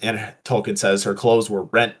 And Tolkien says her clothes were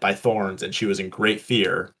rent by thorns and she was in great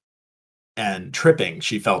fear, and tripping,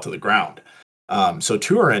 she fell to the ground. So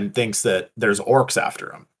Turin thinks that there's orcs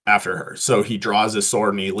after her. So he draws his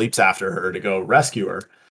sword and he leaps after her to go rescue her.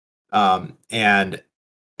 And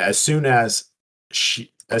as soon as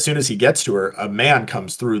as soon as he gets to her, a man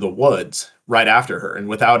comes through the woods right after her, and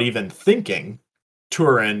without even thinking,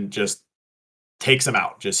 Turin just takes him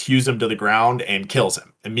out, just hews him to the ground and kills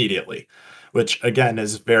him immediately, which again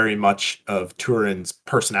is very much of Turin's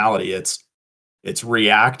personality. It's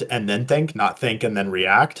react and then think, not think and then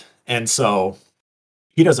react. And so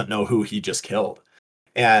he doesn't know who he just killed.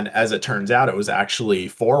 And as it turns out, it was actually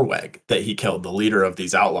Forweg that he killed, the leader of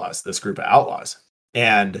these outlaws, this group of outlaws.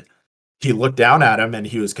 And he looked down at him and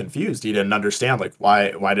he was confused. He didn't understand, like,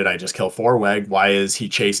 why did I just kill Forweg? Why is he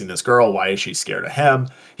chasing this girl? Why is she scared of him?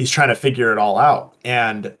 He's trying to figure it all out.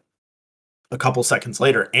 And a couple seconds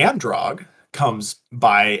later, Androg comes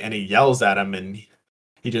by and he yells at him and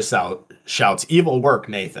he just shouts, "Evil work,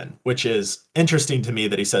 Nathan," which is interesting to me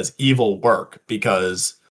that he says evil work,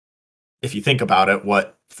 because if you think about it,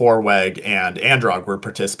 what Forweg and Androg were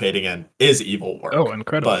participating in is evil Oh, work.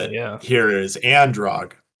 incredible. But Yeah. here is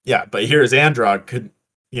Androg. Yeah, but here is Androg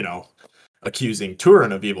accusing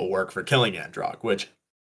Turin of evil work for killing Androg, which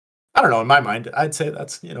I don't know, in my mind, I'd say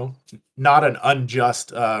that's, not an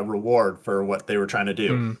unjust reward for what they were trying to do.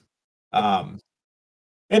 Mm. Um,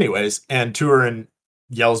 anyways, and Turin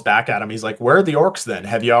yells back at him. He's like, "Where are the orcs then?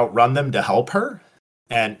 Have you outrun them to help her?"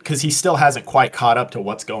 And because he still hasn't quite caught up to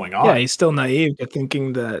what's going Yeah, on. he's still naive to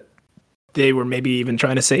thinking that they were maybe even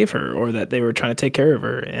trying to save her or that they were trying to take care of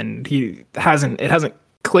her. And it hasn't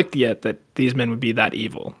clicked yet that these men would be that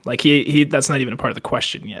evil. Like he that's not even a part of the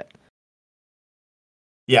question yet.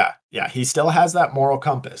 Yeah, he still has that moral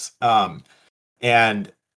compass.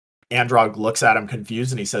 And Androg looks at him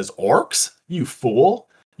confused and he says, "Orcs? You fool!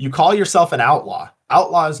 You call yourself an outlaw.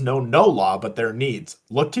 Outlaws know no law but their needs.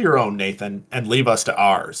 Look to your own, Nathan, and leave us to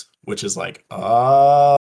ours." Which is like,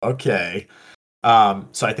 okay.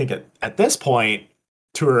 So I think at this point,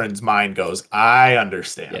 Turin's mind goes, "I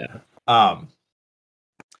understand." Yeah.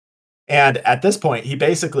 And at this point, he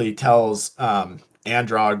basically tells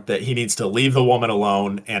Androg that he needs to leave the woman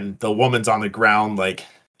alone, and the woman's on the ground, like,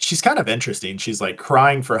 she's kind of interesting. She's like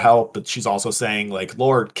crying for help, but she's also saying, like,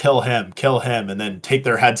 "Lord, kill him, and then take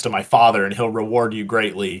their heads to my father, and he'll reward you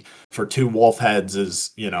greatly. For 2 wolf heads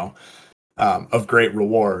is, of great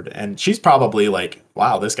reward." And she's probably like,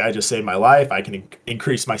 "Wow, this guy just saved my life. I can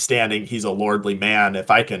increase my standing. He's a lordly man.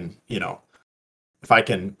 If I can, if I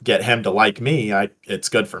can get him to like me, it's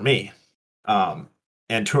good for me." Um,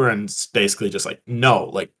 and Turin's basically just like, "No,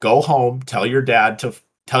 like, go home, tell your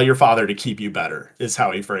father to keep you better," is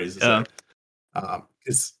how he phrases Yeah. it.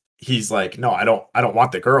 Because he's like, "No, I don't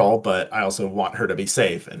want the girl, but I also want her to be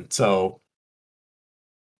safe." And so,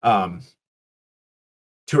 um,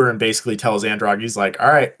 Turin basically tells Androg, he's like,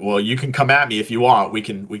 "All right, well, you can come at me if you want. We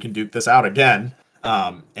can duke this out again."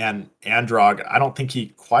 And Androg, I don't think he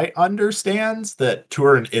quite understands that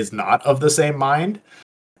Turin is not of the same mind,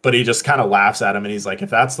 but he just kind of laughs at him and he's like, "If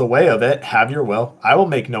that's the way of it, have your will. I will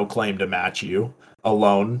make no claim to match you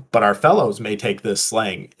alone, but our fellows may take this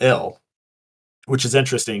slaying ill." Which is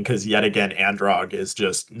interesting because yet again, Androg is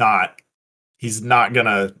just not, he's not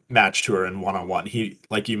gonna match Turin one on one. He,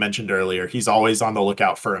 like you mentioned earlier, he's always on the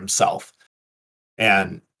lookout for himself.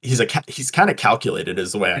 And he's kind of calculated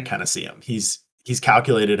is the way I Mm. kind of see him. He's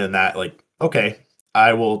calculated in that, like, okay,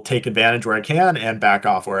 I will take advantage where I can and back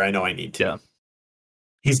off where I know I need to. Yeah.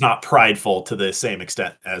 He's not prideful to the same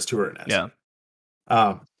extent as Turin is. Yeah.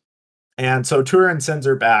 Um, and so Turin sends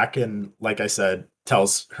her back and, like I said,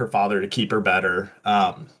 tells her father to keep her better.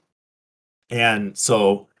 And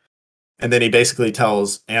so, and then he basically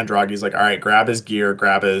tells Androg, he's like, "All right, grab his gear,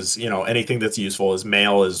 grab his, anything that's useful, his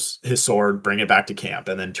mail, his sword, bring it back to camp."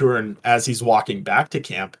 And then Turin, as he's walking back to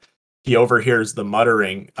camp, he overhears the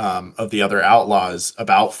muttering of the other outlaws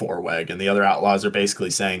about Forweg. And the other outlaws are basically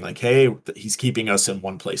saying, like, "Hey, he's keeping us in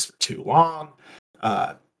one place for too long.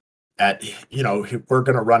 Uh, we're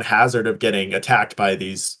going to run hazard of getting attacked by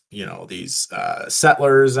these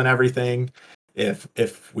settlers and everything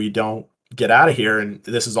if we don't get out of here, and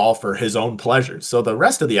this is all for his own pleasure." So the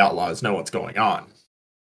rest of the outlaws know what's going on.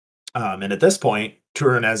 And at this point,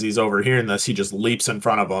 Turin, as he's overhearing this, he just leaps in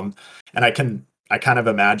front of them. And I kind of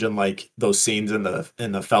imagine like those scenes in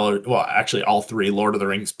the fellow, well, actually all 3 Lord of the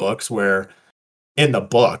Rings books, where in the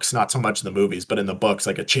books, not so much in the movies, but in the books,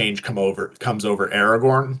 like a change comes over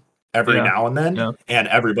Aragorn every Yeah. now and then, Yeah. and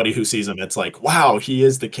everybody who sees him, it's like, wow, he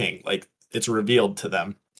is the king. Like, it's revealed to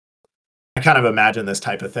them. I kind of imagine this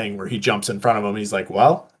type of thing where he jumps in front of him and he's like,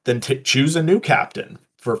 "Well, then choose a new captain,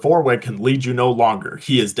 for Forweg can lead you no longer.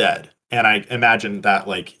 He is dead." And I imagine that,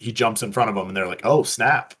 like, he jumps in front of them and they're like, "Oh,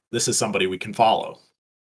 snap. This is somebody we can follow."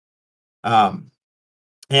 Um,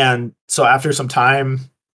 and so after some time,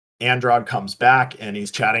 Androg comes back and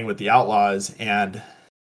he's chatting with the outlaws, and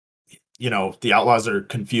the outlaws are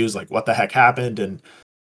confused, like what the heck happened, and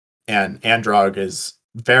Androg is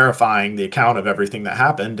verifying the account of everything that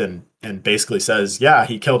happened, and basically says, yeah,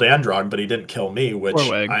 he killed Androg, but he didn't kill me, which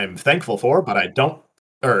Orweg. I'm thankful for, but I don't.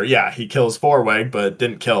 Or yeah, he kills Forweg, but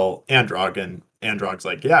didn't kill Androg, and Androg's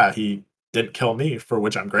like, yeah, he didn't kill me, for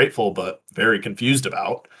which I'm grateful, but very confused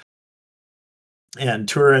about. And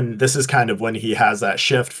Turin, this is kind of when he has that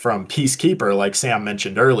shift from peacekeeper, like Sam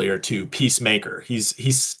mentioned earlier, to peacemaker.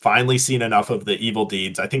 He's finally seen enough of the evil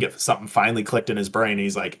deeds. I think if something finally clicked in his brain,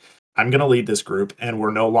 he's like, I'm going to lead this group, and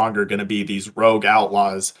we're no longer going to be these rogue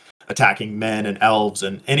outlaws attacking men and elves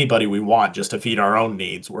and anybody we want just to feed our own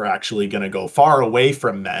needs. We're actually going to go far away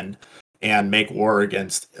from men and make war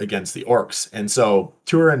against the orcs. And so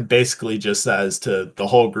Turin basically just says to the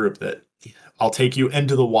whole group that I'll take you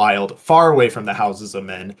into the wild, far away from the houses of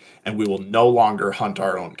men, and we will no longer hunt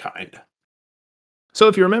our own kind. So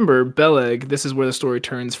if you remember, Beleg, this is where the story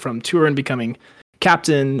turns from Turin becoming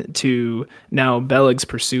captain to now Beleg's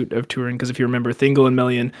pursuit of Turin. Because if you remember, Thingol and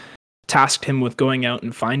Melian tasked him with going out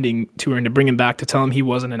and finding Turin to bring him back to tell him he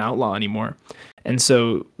wasn't an outlaw anymore. And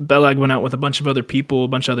so Beleg went out with a bunch of other people, a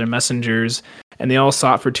bunch of other messengers, and they all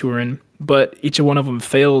sought for Turin, but each one of them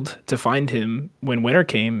failed to find him when winter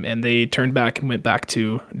came, and they turned back and went back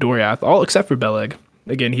to Doriath, all except for Beleg.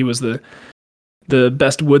 Again, he was the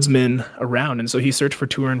best woodsman around, and so he searched for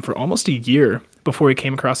Turin for almost a year before he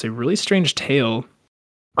came across a really strange tale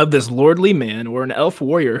of this lordly man, or an elf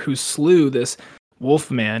warrior, who slew this wolf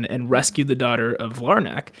man and rescued the daughter of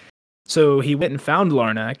Larnak. So he went and found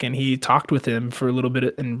Larnak, and he talked with him for a little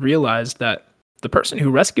bit and realized that the person who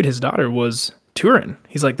rescued his daughter was Turin.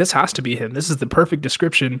 He's like, this has to be him. This is the perfect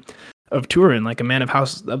description of Turin, like a man of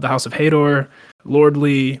the House of Hador,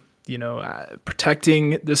 lordly,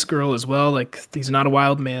 protecting this girl as well. Like, he's not a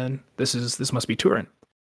wild man. This must be Turin.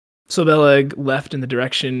 So Beleg left in the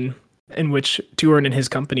direction in which Turin and his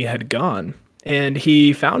company had gone, and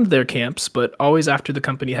he found their camps, but always after the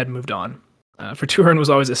company had moved on. For Turin was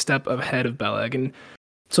always a step ahead of Beleg, and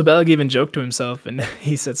so Beleg even joked to himself, and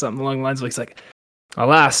he said something along the lines of, he's like,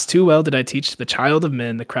 alas, too well did I teach the child of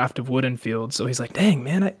men the craft of wood and field. So he's like, dang,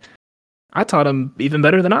 man, I taught him even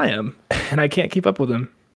better than I am, and I can't keep up with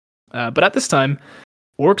him. But at this time,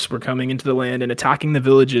 orcs were coming into the land and attacking the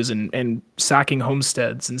villages and sacking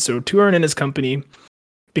homesteads. And so Turin and his company,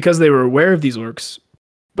 because they were aware of these orcs,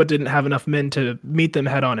 but didn't have enough men to meet them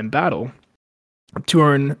head on in battle,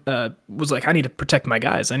 Turin was like, I need to protect my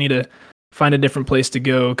guys. I need to find a different place to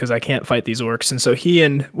go because I can't fight these orcs. And so he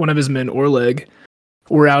and one of his men, Orleg,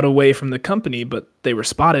 were out away from the company, but they were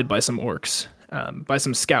spotted by some orcs, by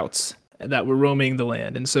some scouts that were roaming the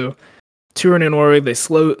land. And so Turin and Oreg, they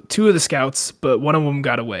slowed two of the scouts, but one of them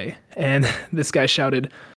got away. And this guy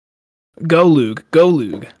shouted,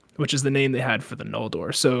 Golug, which is the name they had for the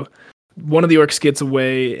Noldor. So one of the orcs gets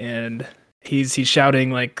away, and he's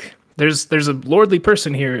shouting like, there's a lordly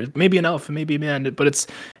person here, maybe an elf, maybe a man, but it's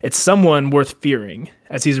someone worth fearing,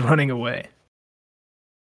 as he's running away.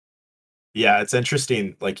 Yeah, it's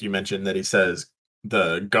interesting, like you mentioned, that he says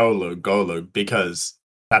the Golug, because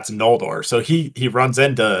that's Noldor. So he runs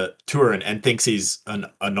into Turin and thinks he's a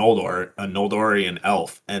Noldorian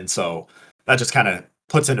elf. And so that just kind of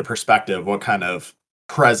puts into perspective what kind of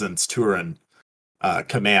presence Turin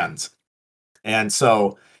commands. And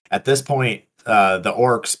so at this point, the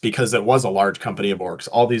orcs, because it was a large company of orcs,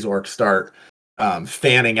 all these orcs start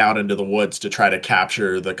fanning out into the woods to try to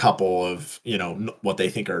capture the couple of, what they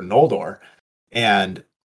think are Noldor. And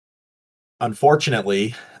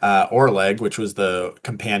unfortunately, Orleg, which was the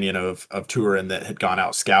companion of Turin that had gone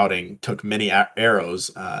out scouting, took many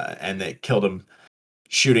arrows, and they killed him,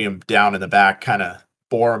 shooting him down in the back, kind of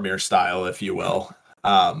Boromir style, if you will.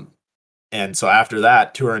 And so after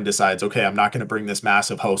that, Turin decides, okay, I'm not going to bring this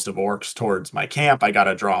massive host of orcs towards my camp. I got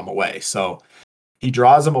to draw them away. So he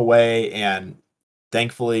draws them away, and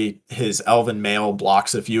thankfully his elven mail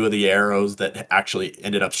blocks a few of the arrows that actually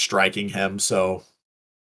ended up striking him. So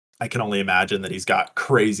I can only imagine that he's got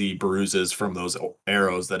crazy bruises from those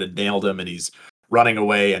arrows that had nailed him, and he's running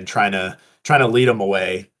away and trying to lead them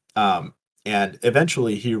away. And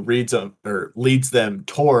eventually he leads them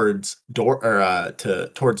towards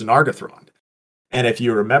towards Nargothrond. And if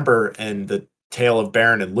you remember in the tale of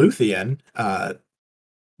Beren and Luthien,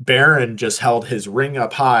 Beren just held his ring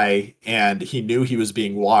up high, and he knew he was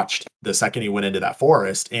being watched the second he went into that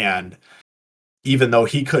forest. And even though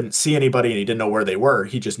he couldn't see anybody and he didn't know where they were,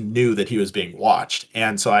 he just knew that he was being watched.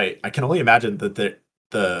 And so I can only imagine that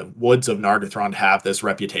the woods of Nargothrond have this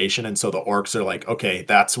reputation. And so the orcs are like, okay,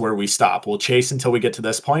 that's where we stop. We'll chase until we get to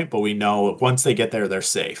this point, but we know once they get there, they're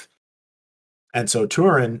safe. And so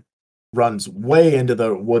Turin runs way into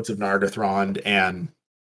the woods of Nargothrond, and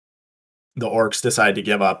the orcs decide to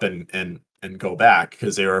give up and go back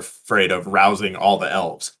because they were afraid of rousing all the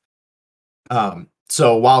elves.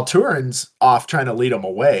 So while Turin's off trying to lead them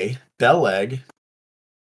away, Beleg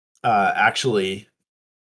actually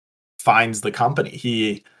finds the company.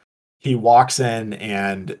 He walks in,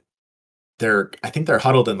 and I think they're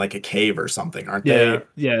huddled in like a cave or something, aren't Yeah, they?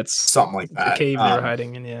 yeah, it's Something like a that. cave they were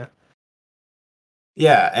hiding in. Yeah,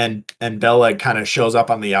 Yeah, and Beleg kind of shows up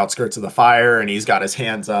on the outskirts of the fire, and he's got his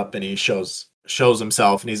hands up, and he shows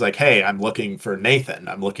himself, and he's like, "Hey, I'm looking for Nathan.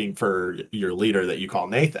 I'm looking for your leader that you call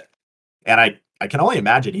Nathan." And I can only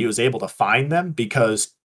imagine he was able to find them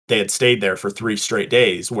because they had stayed there for 3 straight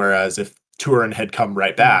days, whereas if Turin had come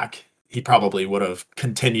right Mm, back, he probably would have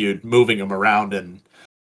continued moving them around. And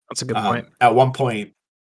that's a good point. at one point,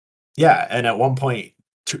 yeah, and at one point,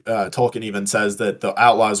 Tolkien even says that the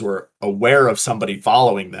outlaws were aware of somebody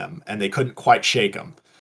following them, and they couldn't quite shake them,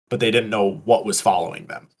 but they didn't know what was following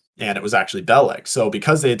them, and it was actually Beleg. So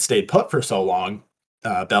because they had stayed put for so long,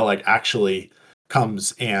 Beleg actually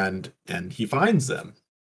comes and he finds them,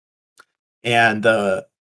 and the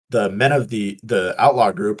men of the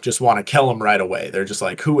outlaw group just want to kill him right away. They're just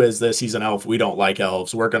like, "Who is this? He's an elf. We don't like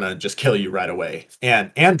elves. We're gonna just kill you right away."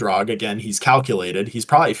 And Androg, again, he's calculated. He's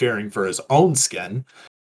probably fearing for his own skin.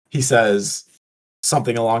 He says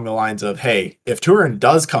something along the lines of, "Hey, if Turin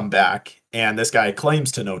does come back and this guy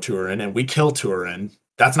claims to know Turin and we kill Turin,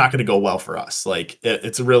 that's not going to go well for us. Like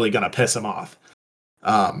it's really going to piss him off."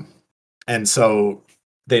 Um, and so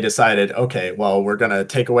they decided, okay, well, we're going to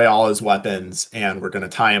take away all his weapons and we're going to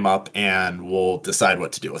tie him up and we'll decide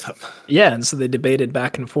what to do with him. Yeah, and so they debated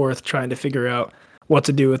back and forth, trying to figure out what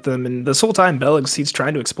to do with them. And this whole time, Beleg, he's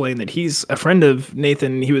trying to explain that he's a friend of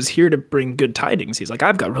Nathan. He was here to bring good tidings. He's like,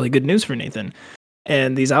 I've got really good news for Nathan.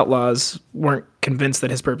 And these outlaws weren't convinced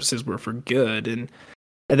that his purposes were for good. And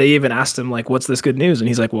they even asked him, like, what's this good news? And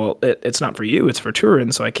he's like, well, it's not for you, it's for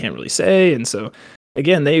Turin, so I can't really say. And so,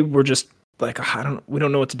 again, they were just like, we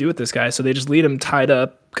don't know what to do with this guy. So they just lead him tied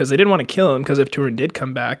up because they didn't want to kill him, because if Turin did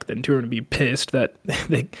come back, then Turin would be pissed that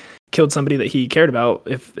they killed somebody that he cared about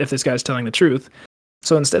if this guy's telling the truth.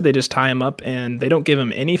 So instead, they just tie him up, and they don't give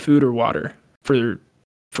him any food or water for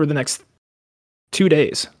the next 2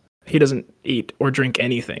 days. He doesn't eat or drink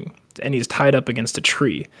anything, and he's tied up against a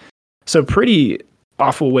tree. So pretty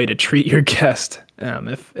awful way to treat your guest,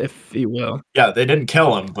 if you will. Yeah, they didn't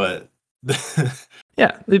kill him, but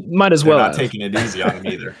Yeah, they might as they're well not have. taking it easy on him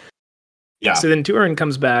either. Yeah. So then Turin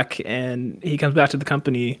comes back, and he comes back to the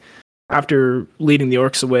company after leading the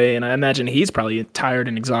orcs away, and I imagine he's probably tired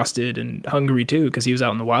and exhausted and hungry too, because he was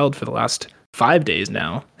out in the wild for the last 5 days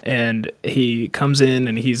now. And he comes in,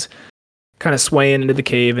 and he's kind of swaying into the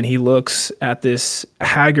cave, and he looks at this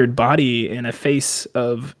haggard body and a face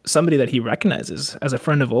of somebody that he recognizes as a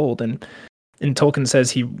friend of old. And Tolkien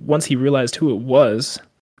says once he realized who it was,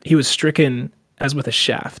 he was stricken as with a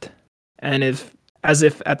shaft, and as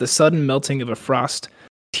if at the sudden melting of a frost,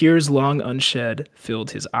 tears long unshed filled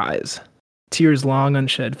his eyes. Tears long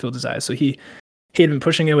unshed filled his eyes. So he had been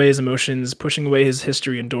pushing away his emotions, pushing away his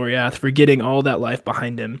history in Doriath, forgetting all that life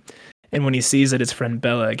behind him. And when he sees that his friend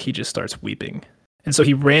Beleg, he just starts weeping. And so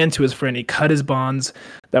he ran to his friend. He cut his bonds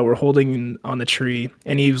that were holding on the tree,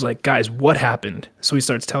 and he was like, "Guys, what happened?" So he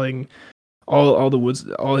starts telling all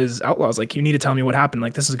his outlaws, like, "You need to tell me what happened.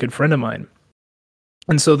 Like, this is a good friend of mine."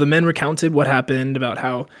 And so the men recounted what happened, about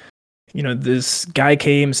how, this guy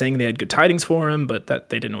came saying they had good tidings for him, but that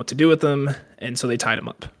they didn't know what to do with them, and so they tied him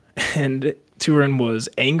up. And Turin was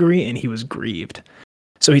angry and he was grieved.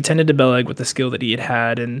 So he tended to Beleg with the skill that he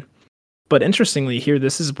had. But interestingly, here,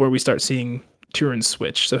 this is where we start seeing Turin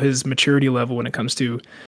switch. So his maturity level when it comes to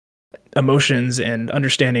emotions and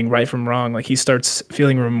understanding right from wrong, like he starts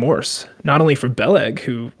feeling remorse, not only for Beleg,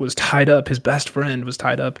 who was tied up, his best friend was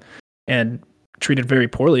tied up and treated very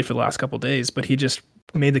poorly for the last couple of days, but he just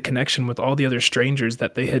made the connection with all the other strangers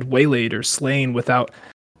that they had waylaid or slain without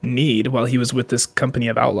need while he was with this company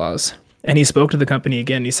of outlaws. And he spoke to the company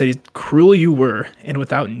again. He said, "Cruel you were, and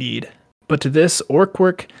without need. But to this orc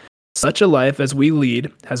work, such a life as we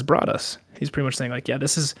lead has brought us." He's pretty much saying, like, yeah,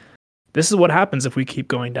 this is what happens if we keep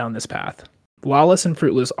going down this path. Lawless and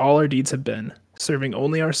fruitless all our deeds have been, serving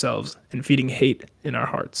only ourselves and feeding hate in our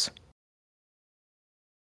hearts.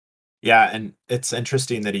 Yeah, and it's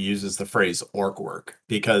interesting that he uses the phrase orc work,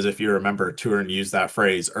 because if you remember, Turin used that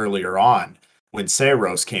phrase earlier on when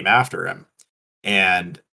Saros came after him.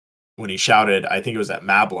 And when he shouted, I think it was at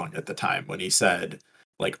Mablung at the time, when he said,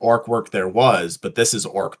 like, orc work there was, but this is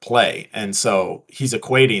orc play. And so he's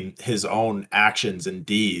equating his own actions and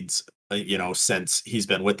deeds since he's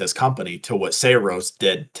been with this company, to what Saros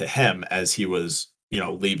did to him as he was,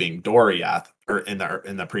 leaving Doriath, or in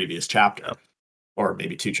the previous chapter, Yeah. or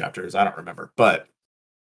maybe 2 chapters, I don't remember. But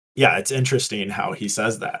yeah, it's interesting how he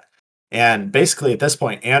says that. And basically at this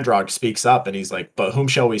point, Androg speaks up and he's like, "But whom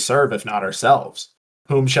shall we serve if not ourselves?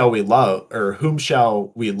 Whom shall we love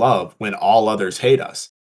when all others hate us?"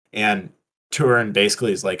 And Turin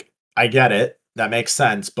basically is like, "I get it. That makes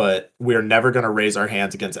sense, but we're never going to raise our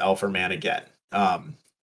hands against Elferman again."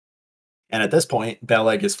 And at this point,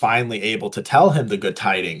 Beleg is finally able to tell him the good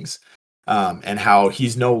tidings, and how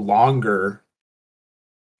he's no longer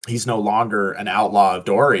an outlaw of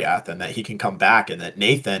Doriath, and that he can come back, and that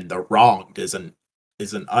Nathan the Wronged is an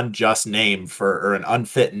unjust name for, or an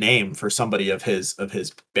unfit name for, somebody of his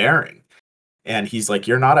bearing. And he's like,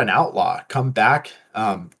 "You're not an outlaw. Come back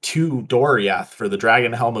to Doriath, for the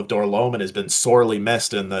Dragon Helm of Dorloman has been sorely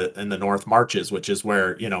missed in the North Marches," which is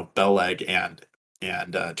where Beleg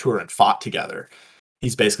and Turin fought together.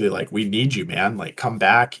 He's basically like, "We need you, man. Like, come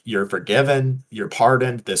back. You're forgiven. You're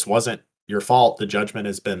pardoned. This wasn't your fault. The judgment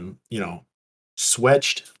has been,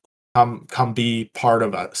 switched. Come be part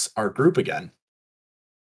of our group again."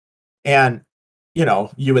 And,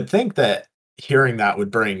 you would think that hearing that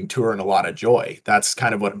would bring Turin a lot of joy. That's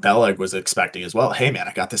kind of what Beleg was expecting as well. "Hey, man,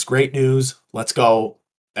 I got this great news. Let's go.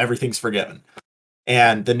 Everything's forgiven."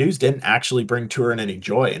 And the news didn't actually bring Turin any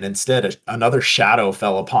joy. And instead, another shadow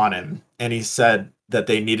fell upon him. And he said that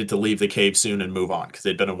they needed to leave the cave soon and move on, because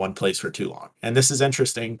they'd been in one place for too long. And this is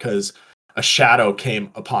interesting because a shadow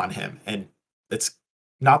came upon him. And it's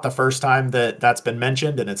not the first time that that's been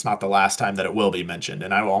mentioned. And it's not the last time that it will be mentioned.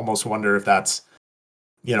 And I almost wonder if that's,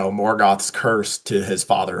 Morgoth's curse to his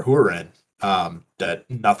father Hurin, that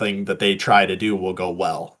nothing that they try to do will go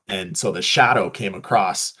well. And so the shadow came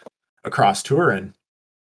across Turin.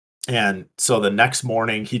 And so the next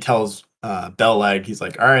morning he tells Beleg, he's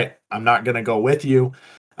like, "All right, I'm not going to go with you.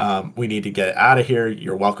 We need to get out of here.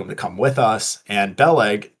 You're welcome to come with us." And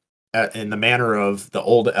Beleg, in the manner of the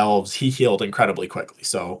old elves, he healed incredibly quickly.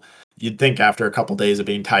 So you'd think after a couple days of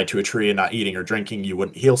being tied to a tree and not eating or drinking, you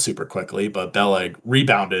wouldn't heal super quickly, but Beleg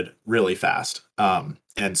rebounded really fast.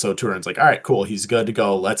 And so Turin's like, "All right, cool. He's good to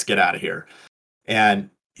go. Let's get out of here." And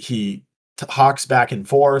he hawks back and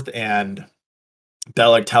forth, and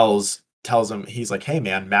Beleg tells him, he's like, "Hey,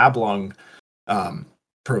 man, Mablung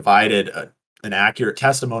provided an accurate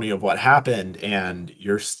testimony of what happened, and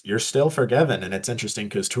you're still forgiven." And it's interesting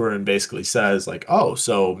because Turin basically says like, "Oh,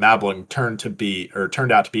 so Mablung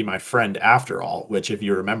turned out to be my friend after all," which, if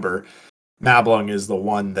you remember, Mablung is the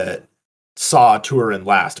one that saw Turin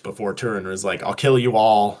last, before Turin was like, "I'll kill you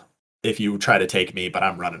all if you try to take me, but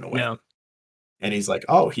I'm running away." Yeah. And he's like,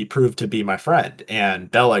 "Oh, he proved to be my friend." And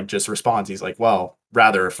Beleg just responds, he's like, "Well,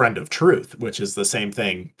 rather a friend of truth," which is the same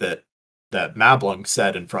thing that Mablung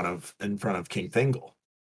said in front of King Thingol.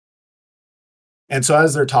 And so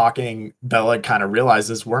as they're talking, Beleg kind of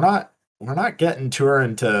realizes, we're not getting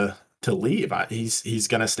Turin to leave. He's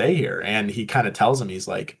gonna stay here. And he kind of tells him, he's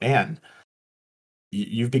like, "Man,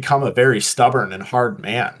 you've become a very stubborn and hard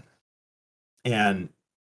man." And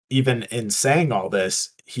even in saying all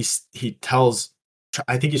this, he tells,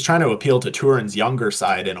 I think he's trying to appeal to Turin's younger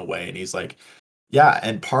side in a way, and he's like, "Yeah,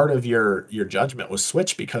 and part of your judgment was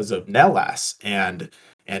switched because of Nellas, and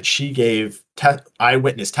she gave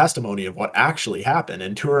eyewitness testimony of what actually happened."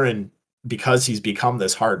 And Turin, because he's become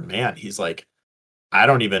this hard man, he's like, "I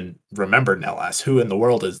don't even remember Nellas. Who in the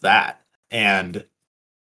world is that?" And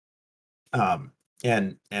um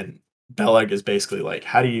and Beleg is basically like,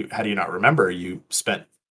 how do you not remember? You spent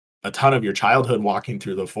a ton of your childhood walking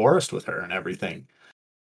through the forest with her and everything."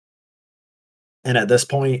 And at this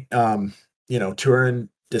point, Turin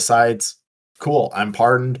decides, "Cool, I'm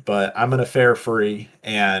pardoned, but I'm gonna fare free.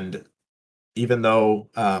 And even though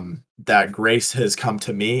that grace has come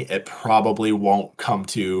to me, it probably won't come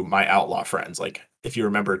to my outlaw friends." Like, if you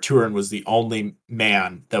remember, Turin was the only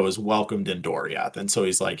man that was welcomed in Doriath, and so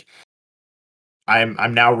he's like,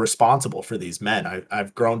 I'm now responsible for these men.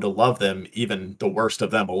 I've grown to love them, even the worst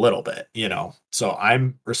of them, a little bit, So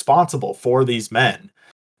I'm responsible for these men.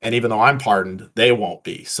 And even though I'm pardoned, they won't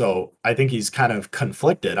be. So I think he's kind of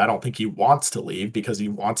conflicted. I don't think he wants to leave because he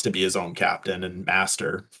wants to be his own captain and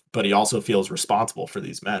master, but he also feels responsible for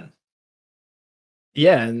these men.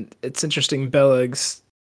 Yeah, and it's interesting. Beleg's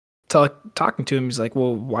talking to him. He's like,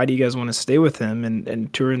 "Well, why do you guys want to stay with him?"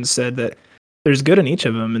 And Turin said that there's good in each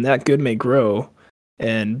of them, and that good may grow.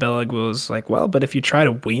 And Beleg was like, "Well, but if you try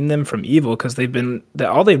to wean them from evil, because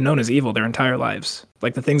all they've known is evil their entire lives.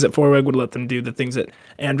 Like the things that Forweg would let them do, the things that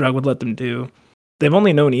Androg would let them do, they've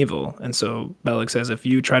only known evil." And so Beleg says, if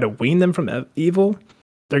you try to wean them from evil,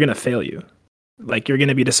 they're gonna fail you. Like you're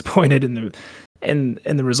gonna be disappointed in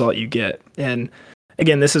the result you get. And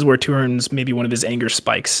again, this is where Turin's maybe one of his anger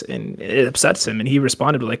spikes, and it upsets him. And he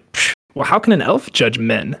responded like, "Well, how can an elf judge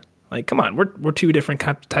men? Like, come on, we're two different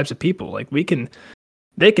types of people. Like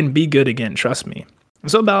they can be good again. Trust me." And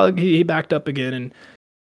so Balog he backed up again, and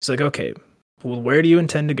he's like, "Okay, well, where do you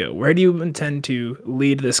intend to go? Where do you intend to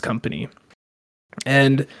lead this company?"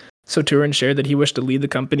 And so Turin shared that he wished to lead the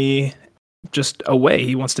company just away.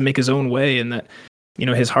 He wants to make his own way, and that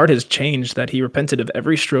his heart has changed, that he repented of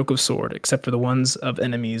every stroke of sword except for the ones of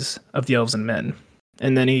enemies of the elves and men.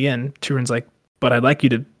 And then again, Turin's like, "But I'd like you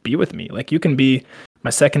to be with me. Like you can be my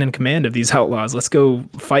second in command of these outlaws. Let's go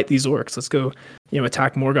fight these orcs. Let's go,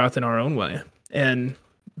 attack Morgoth in our own way." And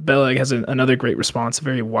Beleg has another great response,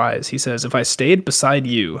 very wise. He says, "If I stayed beside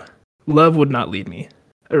you, love would not lead me,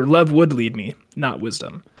 or love would lead me, not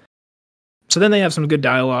wisdom." So then they have some good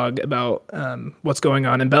dialogue about what's going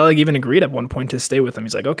on, and Beleg even agreed at one point to stay with him.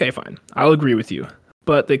 He's like, "Okay, fine, I'll agree with you."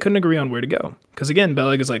 But they couldn't agree on where to go. Because again,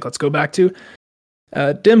 Beleg is like, "Let's go back to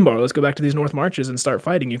Dimbar. Let's go back to these North Marches and start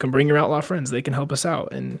fighting. You can bring your outlaw friends. They can help us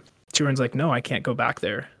out." And Turin's like, "No, I can't go back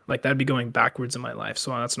there. Like, that'd be going backwards in my life.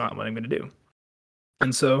 So that's not what I'm going to do."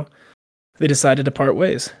 And so they decided to part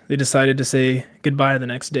ways. They decided to say goodbye the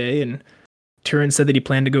next day. And Turin said that he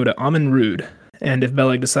planned to go to Amon Rud. And if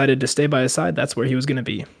Beleg decided to stay by his side, that's where he was going to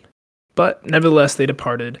be. But nevertheless, they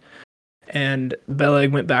departed. And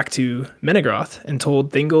Beleg went back to Menegroth and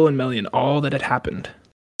told Thingol and Melian all that had happened.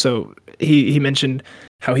 So he mentioned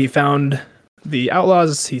how he found the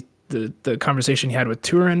outlaws, the conversation he had with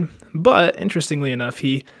Turin, but interestingly enough,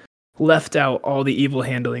 he left out all the evil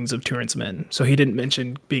handlings of Turin's men. So he didn't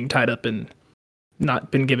mention being tied up and not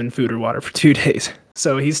been given food or water for 2 days.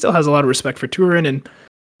 So he still has a lot of respect for Turin, and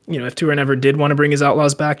if Turin ever did want to bring his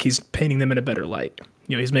outlaws back, he's painting them in a better light.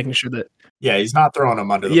 He's making sure that he's not throwing them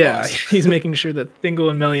under the bus. He's making sure that Thingol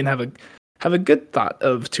and Melian have a good thought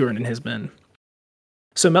of Turin and his men.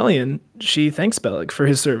 So Melian, she thanks Beleg for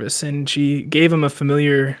his service, and she gave him a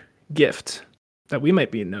familiar gift that we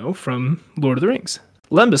might know from Lord of the Rings,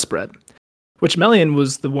 lembas bread, which Melian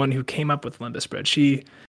was the one who came up with lembas bread. She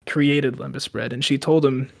created lembas bread, and she told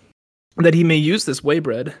him that he may use this way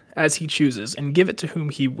bread as he chooses and give it to whom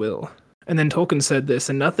he will. And then Tolkien said this,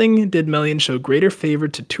 "And nothing did Melian show greater favor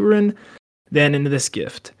to Turin than in this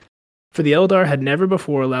gift. For the Eldar had never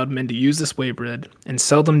before allowed men to use this way bread, and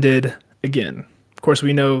seldom did again." Of course,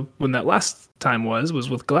 we know when that last time was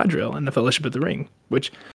with Galadriel and the Fellowship of the Ring,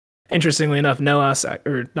 which, interestingly enough, Melian,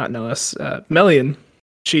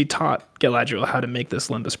 she taught Galadriel how to make this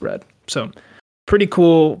lembas bread. So, pretty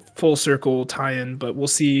cool full circle tie-in. But we'll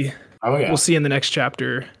see. We'll see in the next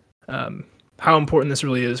chapter how important this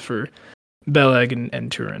really is for Beleg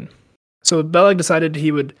and Turin. So Beleg decided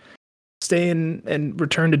he would stay in and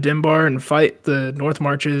return to Dimbar and fight the North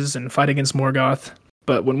Marches and fight against Morgoth.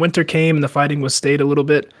 But when winter came and the fighting was stayed a little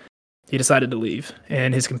bit, he decided to leave.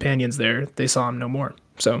 And his companions there, they saw him no more.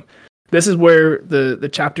 So this is where the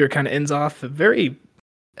chapter kind of ends off. A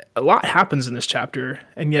lot happens in this chapter,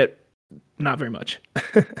 and yet not very much.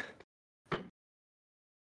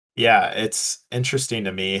 Yeah, it's interesting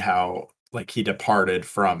to me how he departed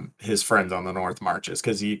from his friends on the North Marches,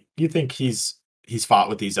 because you think he's fought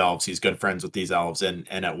with these elves, he's good friends with these elves, and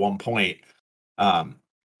at one point,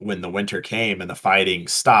 when the winter came and the fighting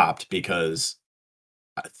stopped, because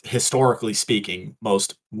historically speaking,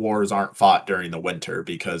 most wars aren't fought during the winter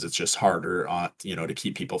because it's just harder to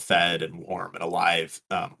keep people fed and warm and alive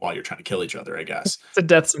while you're trying to kill each other, I guess. It's a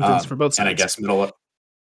death sentence for both sides. And I guess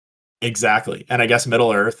Exactly. And I guess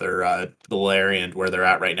Middle Earth, or the Larian, where they're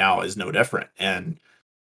at right now, is no different. And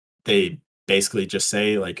they basically just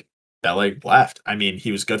say, Beleg left. I mean,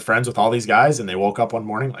 he was good friends with all these guys, and they woke up one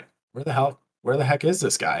morning like, where the heck is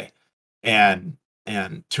this guy? And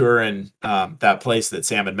Turin, that place that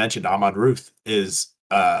Sam had mentioned, Amon Ruth, is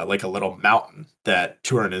like a little mountain that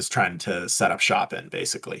Turin is trying to set up shop in,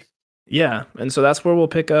 basically. Yeah, and so that's where we'll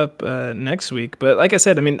pick up next week. But like I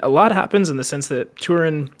said, I mean, a lot happens in the sense that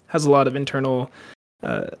Turin has a lot of internal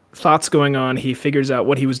thoughts going on. He figures out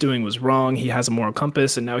what he was doing was wrong. He has a moral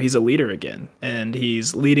compass, and now he's a leader again. And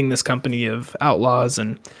he's leading this company of outlaws,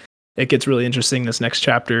 and it gets really interesting this next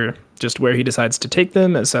chapter, just where he decides to take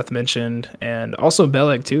them, as Seth mentioned, and also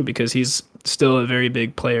Beleg too, because he's still a very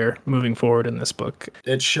big player moving forward in this book.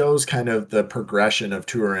 It shows kind of the progression of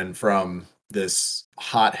Turin from this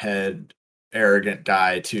hothead, arrogant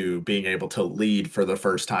guy to being able to lead for the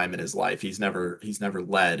first time in his life. He's never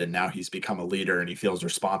led, and now he's become a leader, and he feels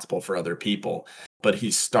responsible for other people. But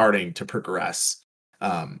he's starting to progress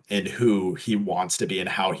in who he wants to be and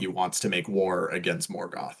how he wants to make war against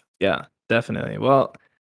Morgoth. Yeah, definitely. Well,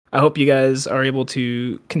 I hope you guys are able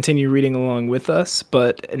to continue reading along with us.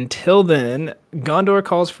 But until then, Gondor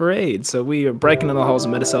calls for aid. So we are breaking in the halls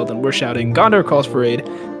of Medicelt and we're shouting, Gondor calls for aid.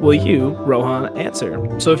 Will you, Rohan,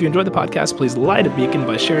 answer? So if you enjoyed the podcast, please light a beacon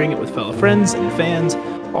by sharing it with fellow friends and fans.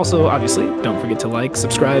 Also, obviously, don't forget to like,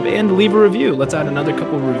 subscribe, and leave a review. Let's add another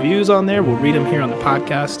couple reviews on there. We'll read them here on the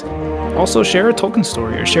podcast. Also, share a Tolkien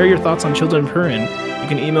story or share your thoughts on Children of Hurin. You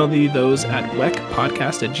can email me those at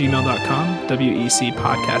wecpodcast@gmail.com,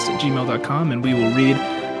 wecpodcast@gmail.com, and we will read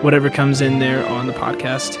whatever comes in there on the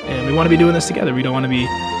podcast. And we want to be doing this together. We don't want to be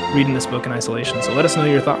reading this book in isolation. So let us know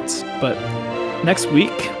your thoughts. But next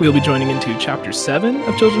week, we'll be joining into Chapter 7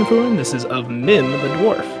 of Children of Hurin. This is of Mim the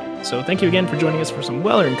Dwarf. So thank you again for joining us for some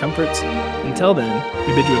well-earned comforts. Until then,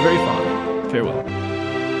 we bid you a very fond farewell.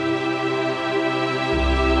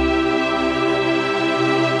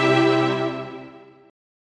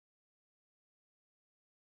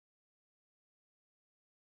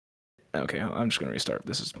 Okay, I'm just gonna restart.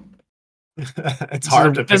 This is It's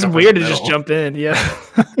hard to pick it's up in weird the to just middle. jump in. Yeah.